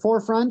in the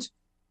forefront.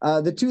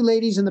 The 2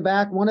 ladies in the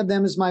back, one of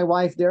them is my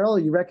wife,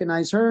 Daryl. You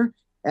recognize her.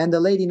 And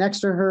the lady next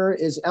to her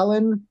is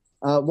Ellen,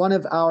 one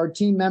of our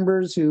team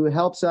members who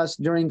helps us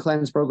during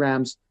cleanse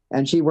programs,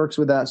 and she works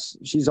with us.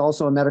 She's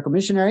also a medical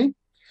missionary.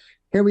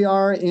 Here we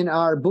are in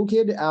our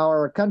Bukid,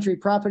 our country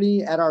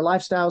property at our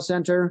lifestyle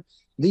center.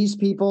 These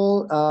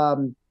people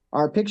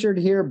are pictured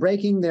here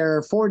breaking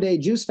their 4-day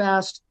juice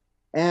fast,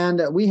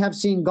 and we have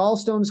seen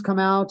gallstones come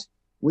out.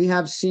 We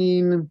have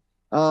seen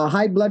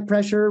high blood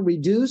pressure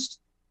reduced.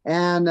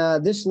 And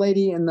this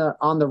lady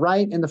on the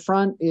right in the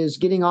front is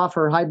getting off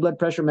her high blood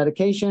pressure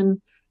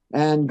medication.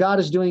 And God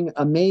is doing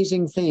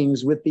amazing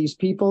things with these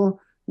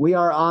people. We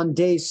are on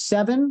day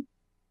 7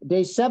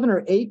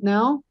 or 8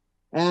 now.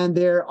 And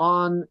they're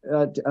on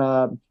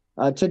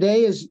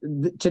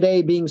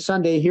today being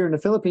Sunday here in the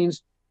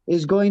Philippines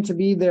is going to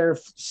be their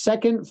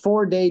second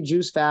 4-day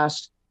juice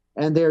fast.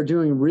 And they're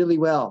doing really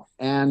well.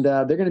 And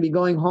they're going to be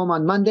going home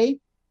on Monday.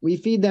 We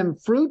feed them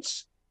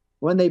fruits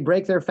when they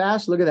break their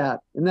fast. Look at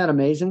that. Isn't that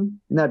amazing?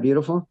 Isn't that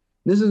beautiful?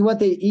 This is what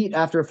they eat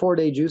after a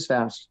 4-day juice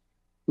fast.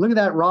 Look at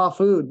that raw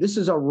food. This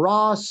is a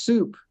raw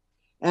soup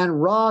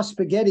and raw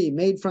spaghetti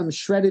made from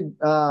shredded,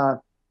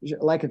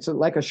 like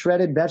a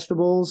shredded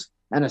vegetables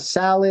and a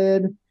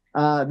salad.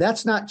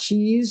 That's not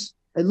cheese.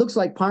 It looks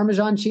like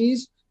Parmesan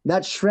cheese.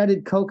 That's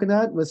shredded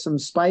coconut with some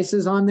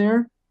spices on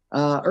there,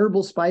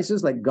 herbal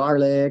spices like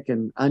garlic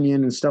and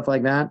onion and stuff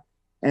like that.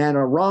 And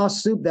a raw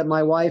soup that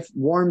my wife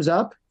warms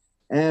up.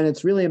 And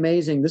it's really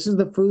amazing. This is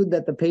the food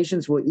that the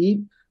patients will eat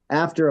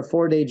after a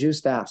 4-day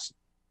juice fast.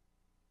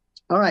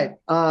 All right,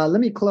 let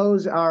me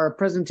close our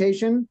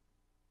presentation.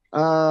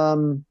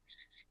 I'm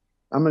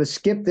going to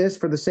skip this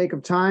for the sake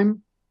of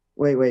time.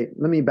 Wait,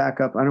 let me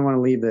back up. I don't want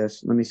to leave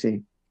this. Let me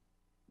see.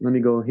 Let me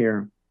go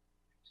here.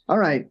 All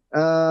right,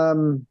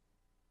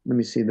 let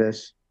me see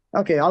this.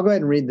 Okay, I'll go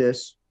ahead and read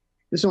this.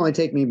 This will only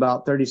take me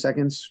about 30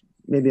 seconds,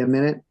 maybe a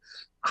minute.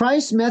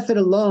 Christ's method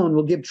alone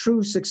will give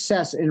true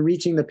success in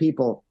reaching the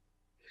people.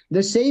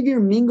 The Savior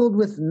mingled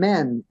with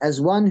men as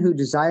one who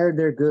desired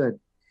their good.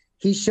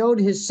 He showed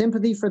his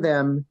sympathy for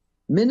them,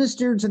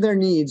 ministered to their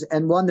needs,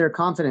 and won their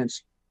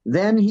confidence.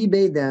 Then he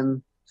bade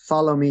them,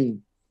 "Follow me."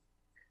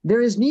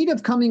 There is need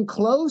of coming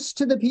close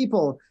to the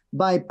people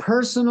by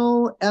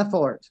personal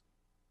effort.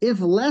 If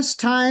less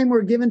time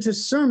were given to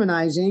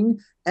sermonizing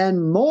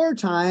and more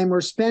time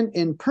were spent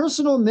in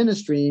personal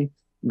ministry,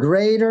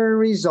 greater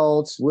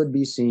results would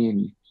be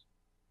seen.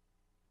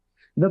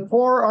 The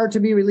poor are to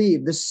be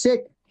relieved, the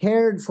sick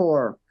cared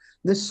for,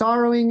 the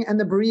sorrowing and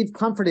the bereaved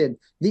comforted,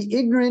 the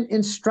ignorant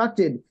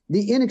instructed,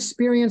 the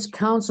inexperienced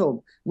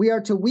counseled. We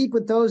are to weep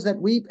with those that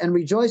weep and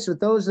rejoice with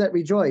those that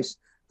rejoice,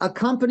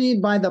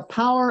 accompanied by the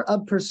power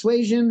of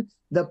persuasion,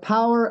 the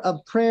power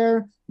of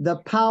prayer, the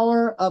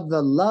power of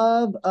the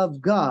love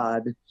of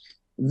God.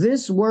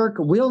 This work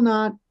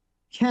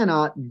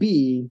cannot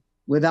be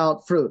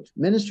without fruit.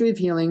 Ministry of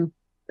Healing,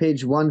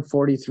 page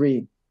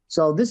 143.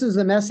 So this is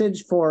the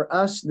message for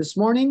us this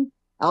morning.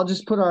 I'll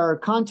just put our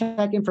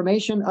contact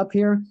information up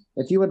here.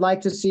 If you would like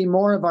to see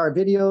more of our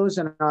videos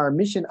and our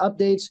mission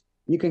updates,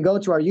 you can go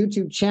to our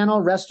YouTube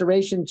channel.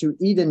 Restoration to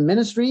Eden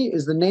Ministry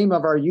is the name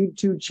of our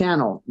YouTube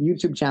channel.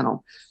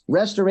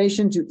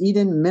 Restoration to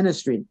Eden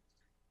Ministry.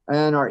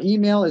 And our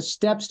email is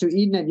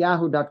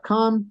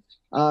stepstoeden@yahoo.com.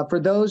 For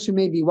those who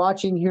may be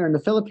watching here in the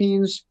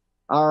Philippines,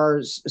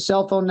 our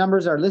cell phone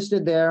numbers are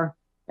listed there.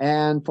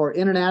 And for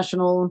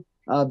international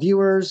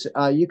viewers,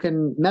 you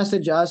can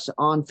message us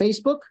on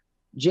Facebook,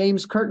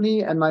 James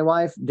Kirtley and my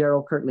wife,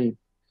 Daryl Kirtley.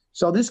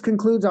 So this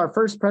concludes our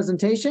first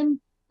presentation,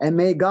 and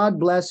may God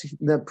bless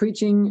the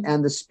preaching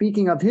and the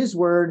speaking of his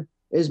word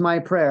is my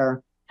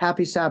prayer.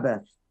 Happy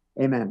Sabbath.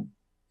 Amen.